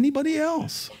anybody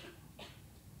else.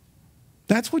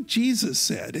 That's what Jesus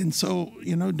said. And so,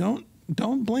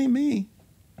 don't blame me.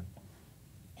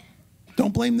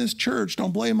 Don't blame this church.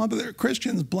 Don't blame other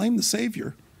Christians. Blame the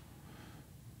Savior.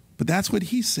 But that's what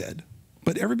he said.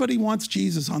 But everybody wants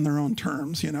Jesus on their own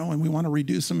terms, and we want to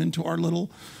reduce him into our little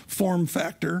form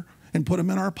factor and put him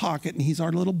in our pocket, and he's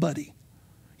our little buddy.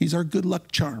 He's our good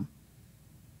luck charm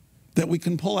that we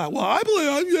can pull out. Well,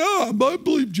 I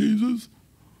believe Jesus.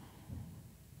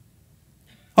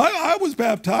 I was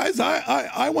baptized.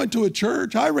 I went to a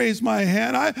church. I raised my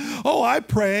hand. I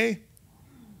pray.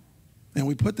 And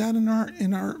we put that in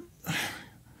our.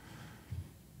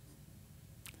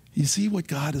 You see what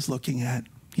God is looking at?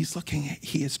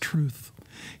 He is truth.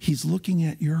 He's looking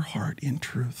at your heart in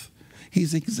truth.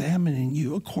 He's examining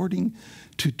you according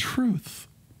to truth.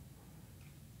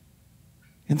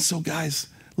 And so, guys,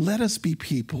 let us be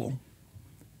people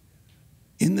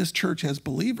in this church as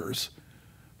believers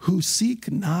who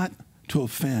seek not to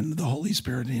offend the Holy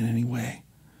Spirit in any way.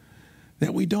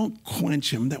 That we don't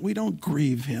quench him, that we don't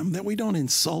grieve him, that we don't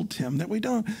insult him, that we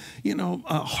don't,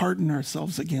 harden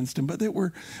ourselves against him, but that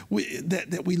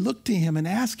we look to him and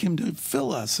ask him to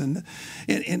fill us and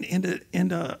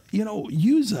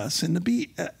use us and to be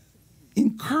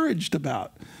encouraged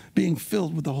about being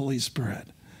filled with the Holy Spirit.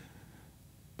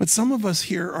 But some of us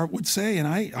here would say, and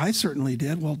I certainly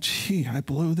did, well, gee, I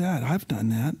blew that. I've done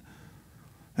that.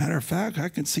 Matter of fact, I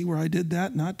can see where I did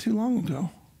that not too long ago.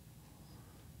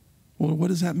 Well, what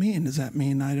does that mean? Does that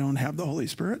mean I don't have the Holy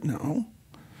Spirit? No.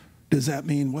 Does that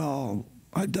mean, well,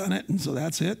 I've done it and so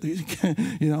that's it?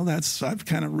 I've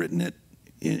kind of written it,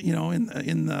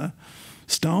 in the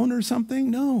stone or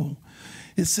something? No.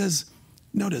 It says,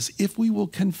 notice, if we will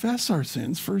confess our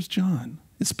sins, 1 John,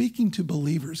 it's speaking to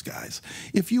believers, guys.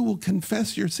 If you will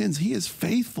confess your sins, he is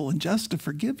faithful and just to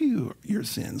forgive you your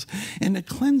sins and to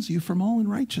cleanse you from all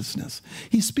unrighteousness.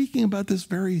 He's speaking about this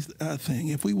very thing.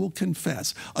 If we will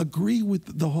confess, agree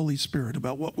with the Holy Spirit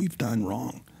about what we've done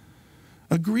wrong,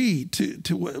 agree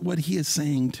to what he is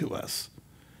saying to us,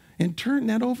 and turn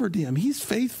that over to him. He's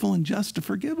faithful and just to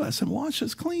forgive us and wash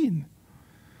us clean.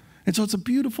 And so it's a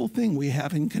beautiful thing we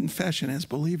have in confession as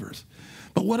believers.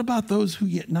 But what about those who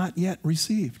not yet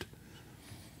received?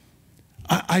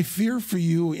 I fear for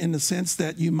you in the sense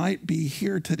that you might be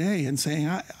here today and saying,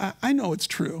 I know it's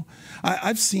true.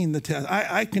 I've seen the test.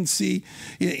 I can see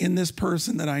in this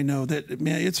person that I know that,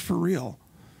 man, it's for real.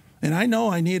 And I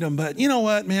know I need them, but you know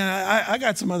what, man, I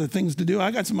got some other things to do. I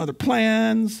got some other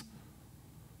plans.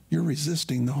 You're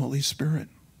resisting the Holy Spirit.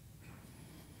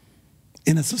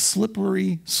 And it's a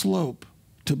slippery slope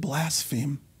to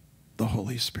blaspheme the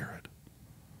Holy Spirit.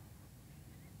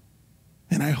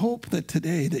 And I hope that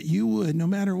today that you would, no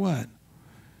matter what,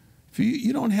 if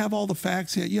you don't have all the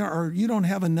facts yet, or you don't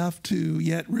have enough to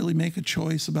yet really make a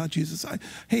choice about Jesus,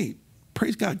 hey,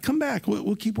 praise God, come back.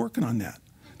 We'll keep working on that.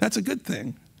 That's a good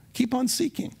thing. Keep on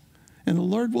seeking. And the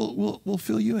Lord will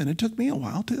fill you in. It took me a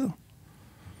while too.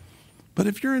 But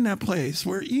if you're in that place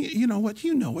where you know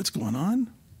what's going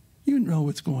on. You know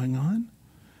what's going on.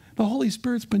 The Holy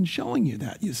Spirit's been showing you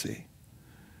that, you see.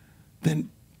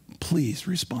 Then please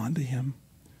respond to him.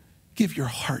 Give your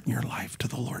heart and your life to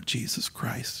the Lord Jesus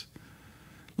Christ.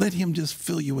 Let him just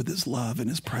fill you with his love and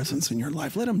his presence in your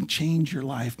life. Let him change your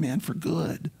life, man, for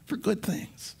good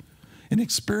things. And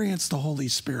experience the Holy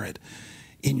Spirit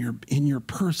in your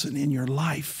person, in your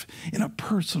life, in a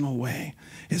personal way,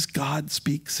 as God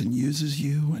speaks and uses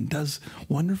you and does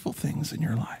wonderful things in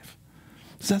your life.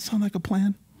 Does that sound like a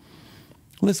plan?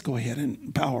 Let's go ahead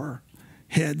and bow our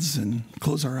heads and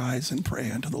close our eyes and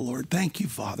pray unto the Lord. Thank you,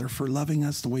 Father, for loving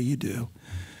us the way you do.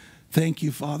 Thank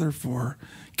you, Father, for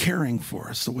caring for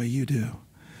us the way you do.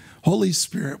 Holy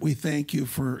Spirit, we thank you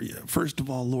for, first of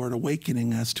all, Lord,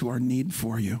 awakening us to our need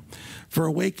for you, for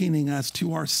awakening us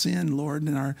to our sin, Lord,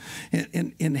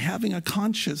 and having a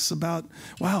conscience about,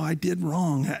 wow, I did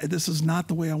wrong. This is not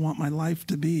the way I want my life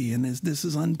to be, and this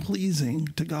is unpleasing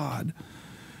to God.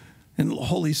 And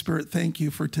Holy Spirit, thank you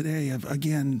for today of,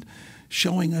 again,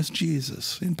 showing us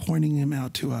Jesus and pointing him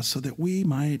out to us so that we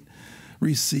might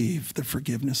receive the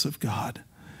forgiveness of God.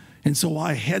 And so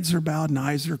while heads are bowed and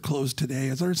eyes are closed today,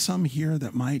 is there some here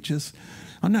that might just,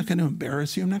 I'm not going to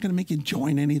embarrass you. I'm not going to make you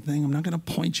join anything. I'm not going to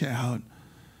point you out.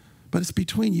 But it's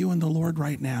between you and the Lord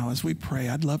right now as we pray.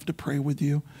 I'd love to pray with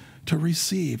you to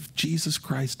receive Jesus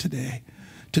Christ today,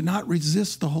 to not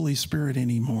resist the Holy Spirit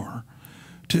anymore,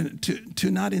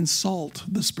 to not insult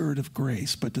the Spirit of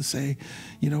grace, but to say,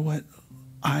 you know what,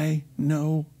 I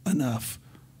know enough.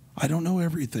 I don't know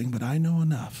everything, but I know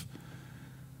enough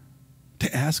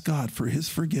to ask God for his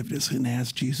forgiveness and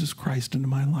ask Jesus Christ into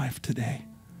my life today.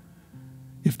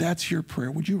 If that's your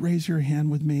prayer, would you raise your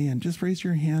hand with me, and just raise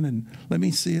your hand and let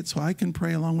me see it so I can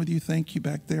pray along with you. Thank you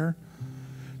back there.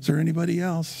 Is there anybody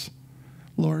else?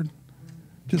 Lord,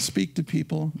 just speak to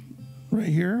people right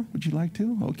here. Would you like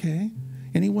to? Okay.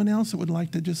 Anyone else that would like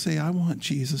to just say, I want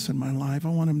Jesus in my life. I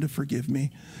want him to forgive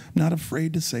me. I'm not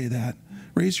afraid to say that.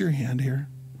 Raise your hand here.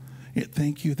 Yeah,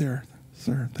 thank you there,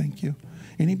 sir. Thank you.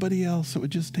 Anybody else that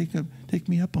would just take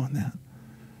me up on that?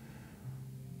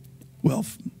 Well,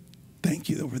 thank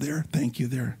you over there. Thank you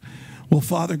there. Well,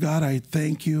 Father God, I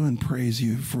thank you and praise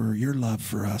you for your love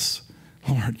for us.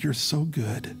 Lord, you're so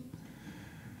good.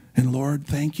 And Lord,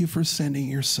 thank you for sending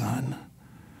your Son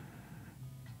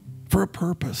for a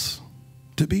purpose,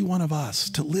 to be one of us,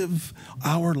 to live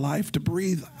our life, to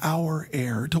breathe our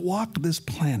air, to walk this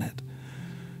planet,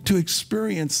 to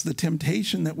experience the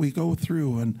temptation that we go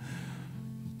through, and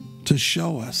to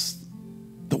show us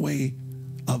the way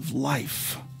of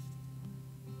life.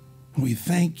 We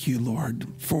thank you, Lord,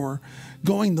 for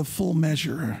going the full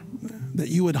measure, that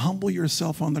you would humble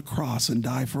yourself on the cross and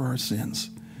die for our sins.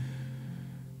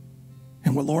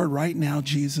 And well, Lord, right now,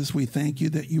 Jesus, we thank you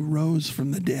that you rose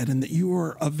from the dead and that you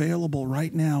are available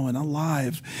right now and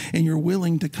alive, and you're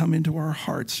willing to come into our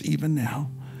hearts even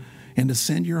now and to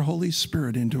send your Holy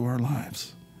Spirit into our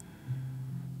lives.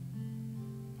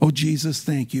 Oh, Jesus,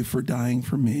 thank you for dying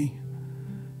for me.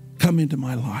 Come into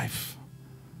my life.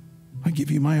 I give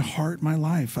you my heart, my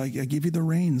life. I give you the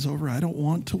reins over. I don't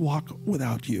want to walk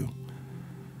without you.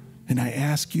 And I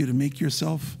ask you to make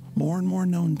yourself more and more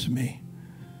known to me.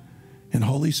 And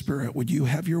Holy Spirit, would you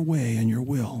have your way and your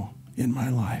will in my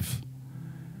life?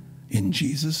 In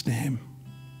Jesus' name.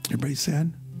 Everybody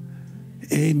said?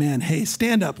 Amen. Hey,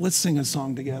 stand up. Let's sing a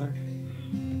song together.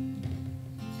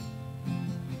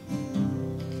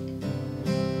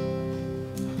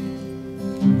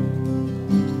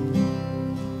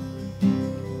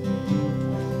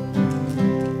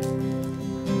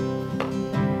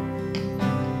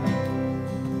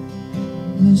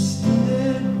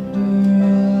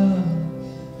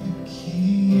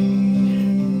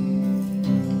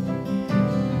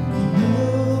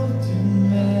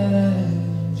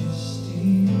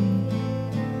 Majesty,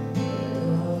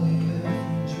 holy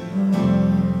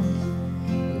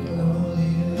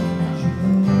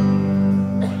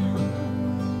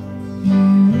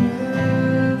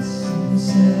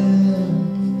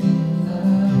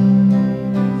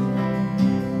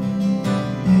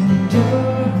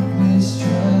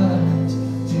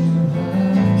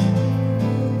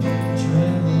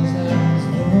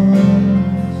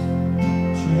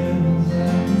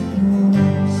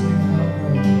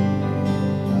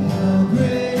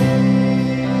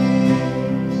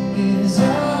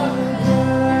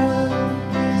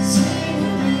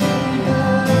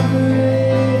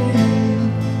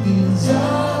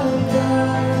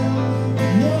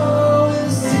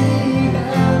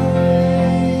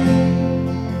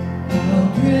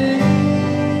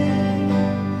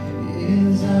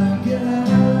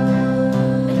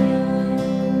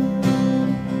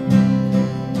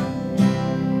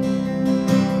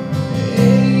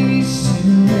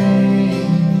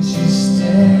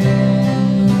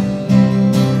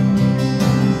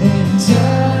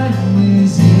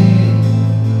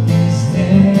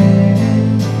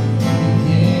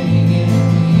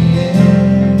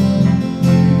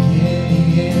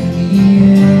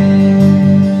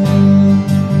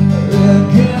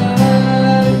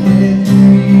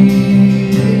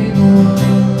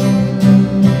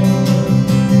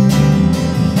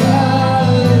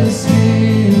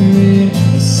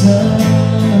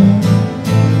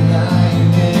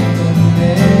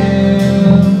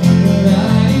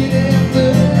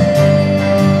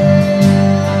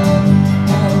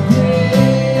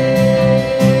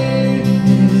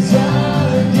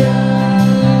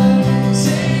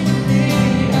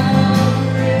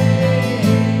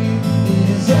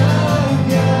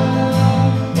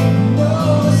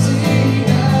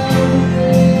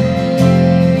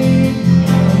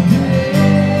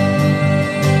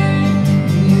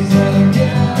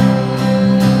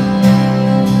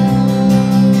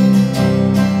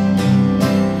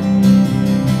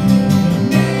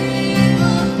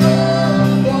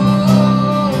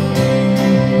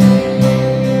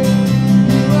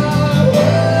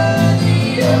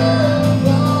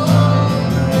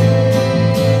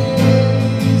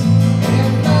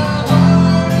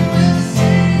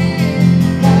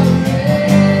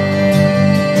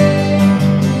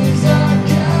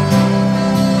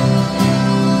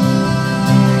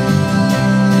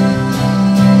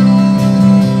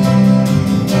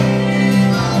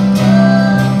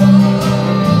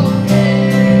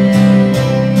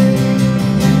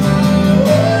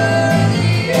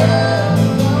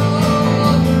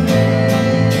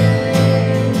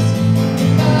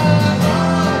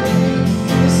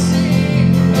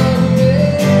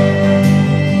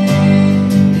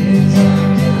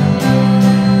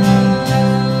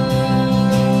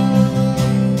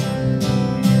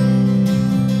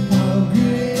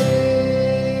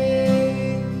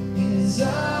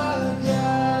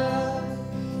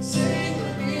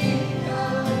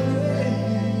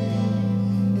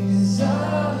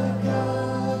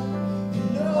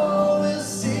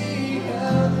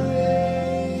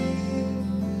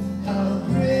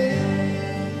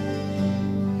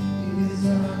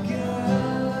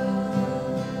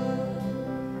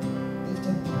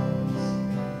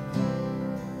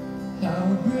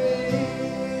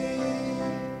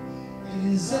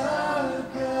is our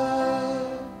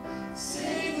God.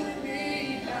 Sing with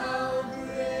me, how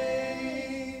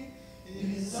great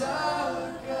is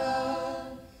our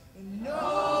God. And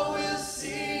all will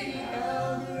see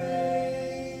how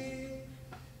great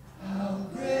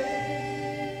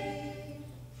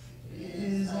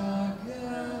is our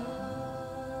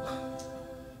God.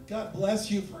 God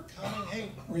bless you for coming.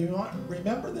 Hey,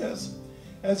 remember this.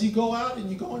 As you go out and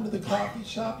you go into the coffee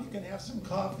shop, you can have some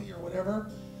coffee or whatever.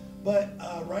 But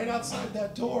right outside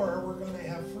that door, we're going to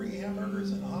have free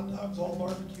hamburgers and hot dogs all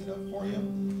barbecued up for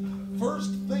you.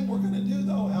 First thing we're going to do,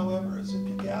 though, however, is if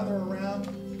you gather around,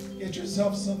 get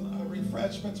yourself some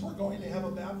refreshments. We're going to have a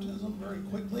baptism very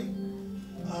quickly.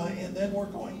 And then we're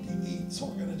going to eat. So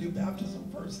we're going to do baptism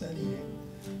first, then eating.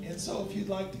 And so if you'd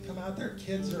like to come out there,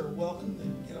 kids are welcome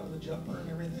to get on the jumper and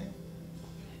everything.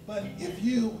 But if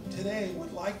you today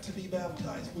would like to be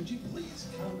baptized, would you please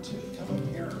come up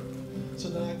here so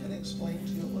that I can explain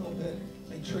to you a little bit,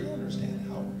 make sure you understand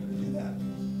how we're going to do that.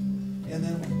 And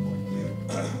then we're going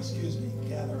to, excuse me,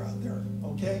 gather out there,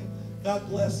 okay? God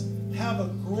bless. Have a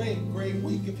great, great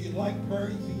week. If you'd like prayer,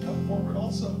 you can come forward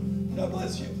also. God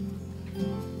bless you.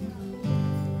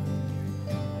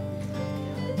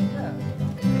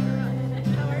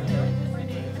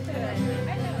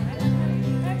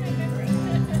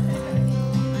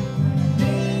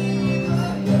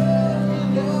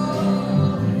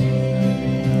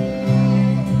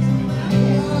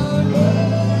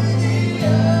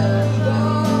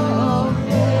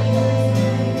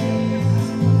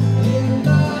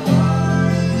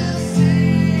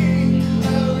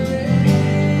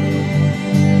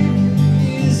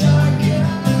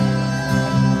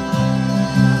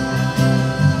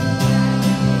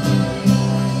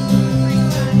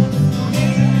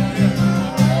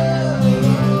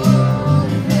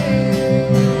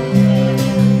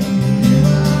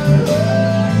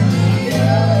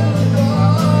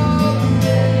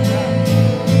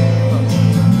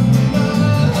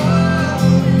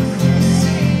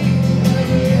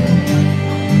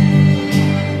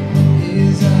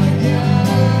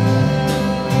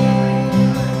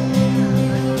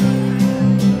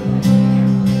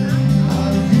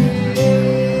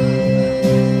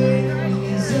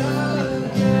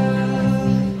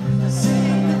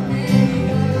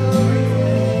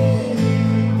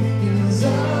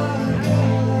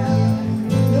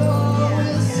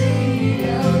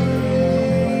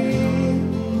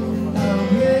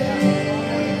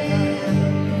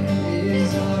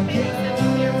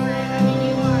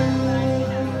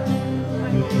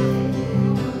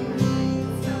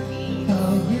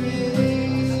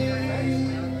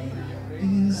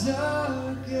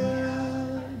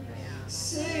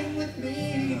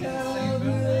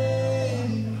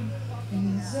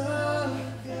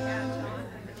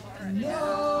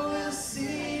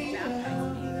 How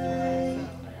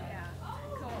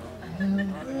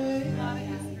great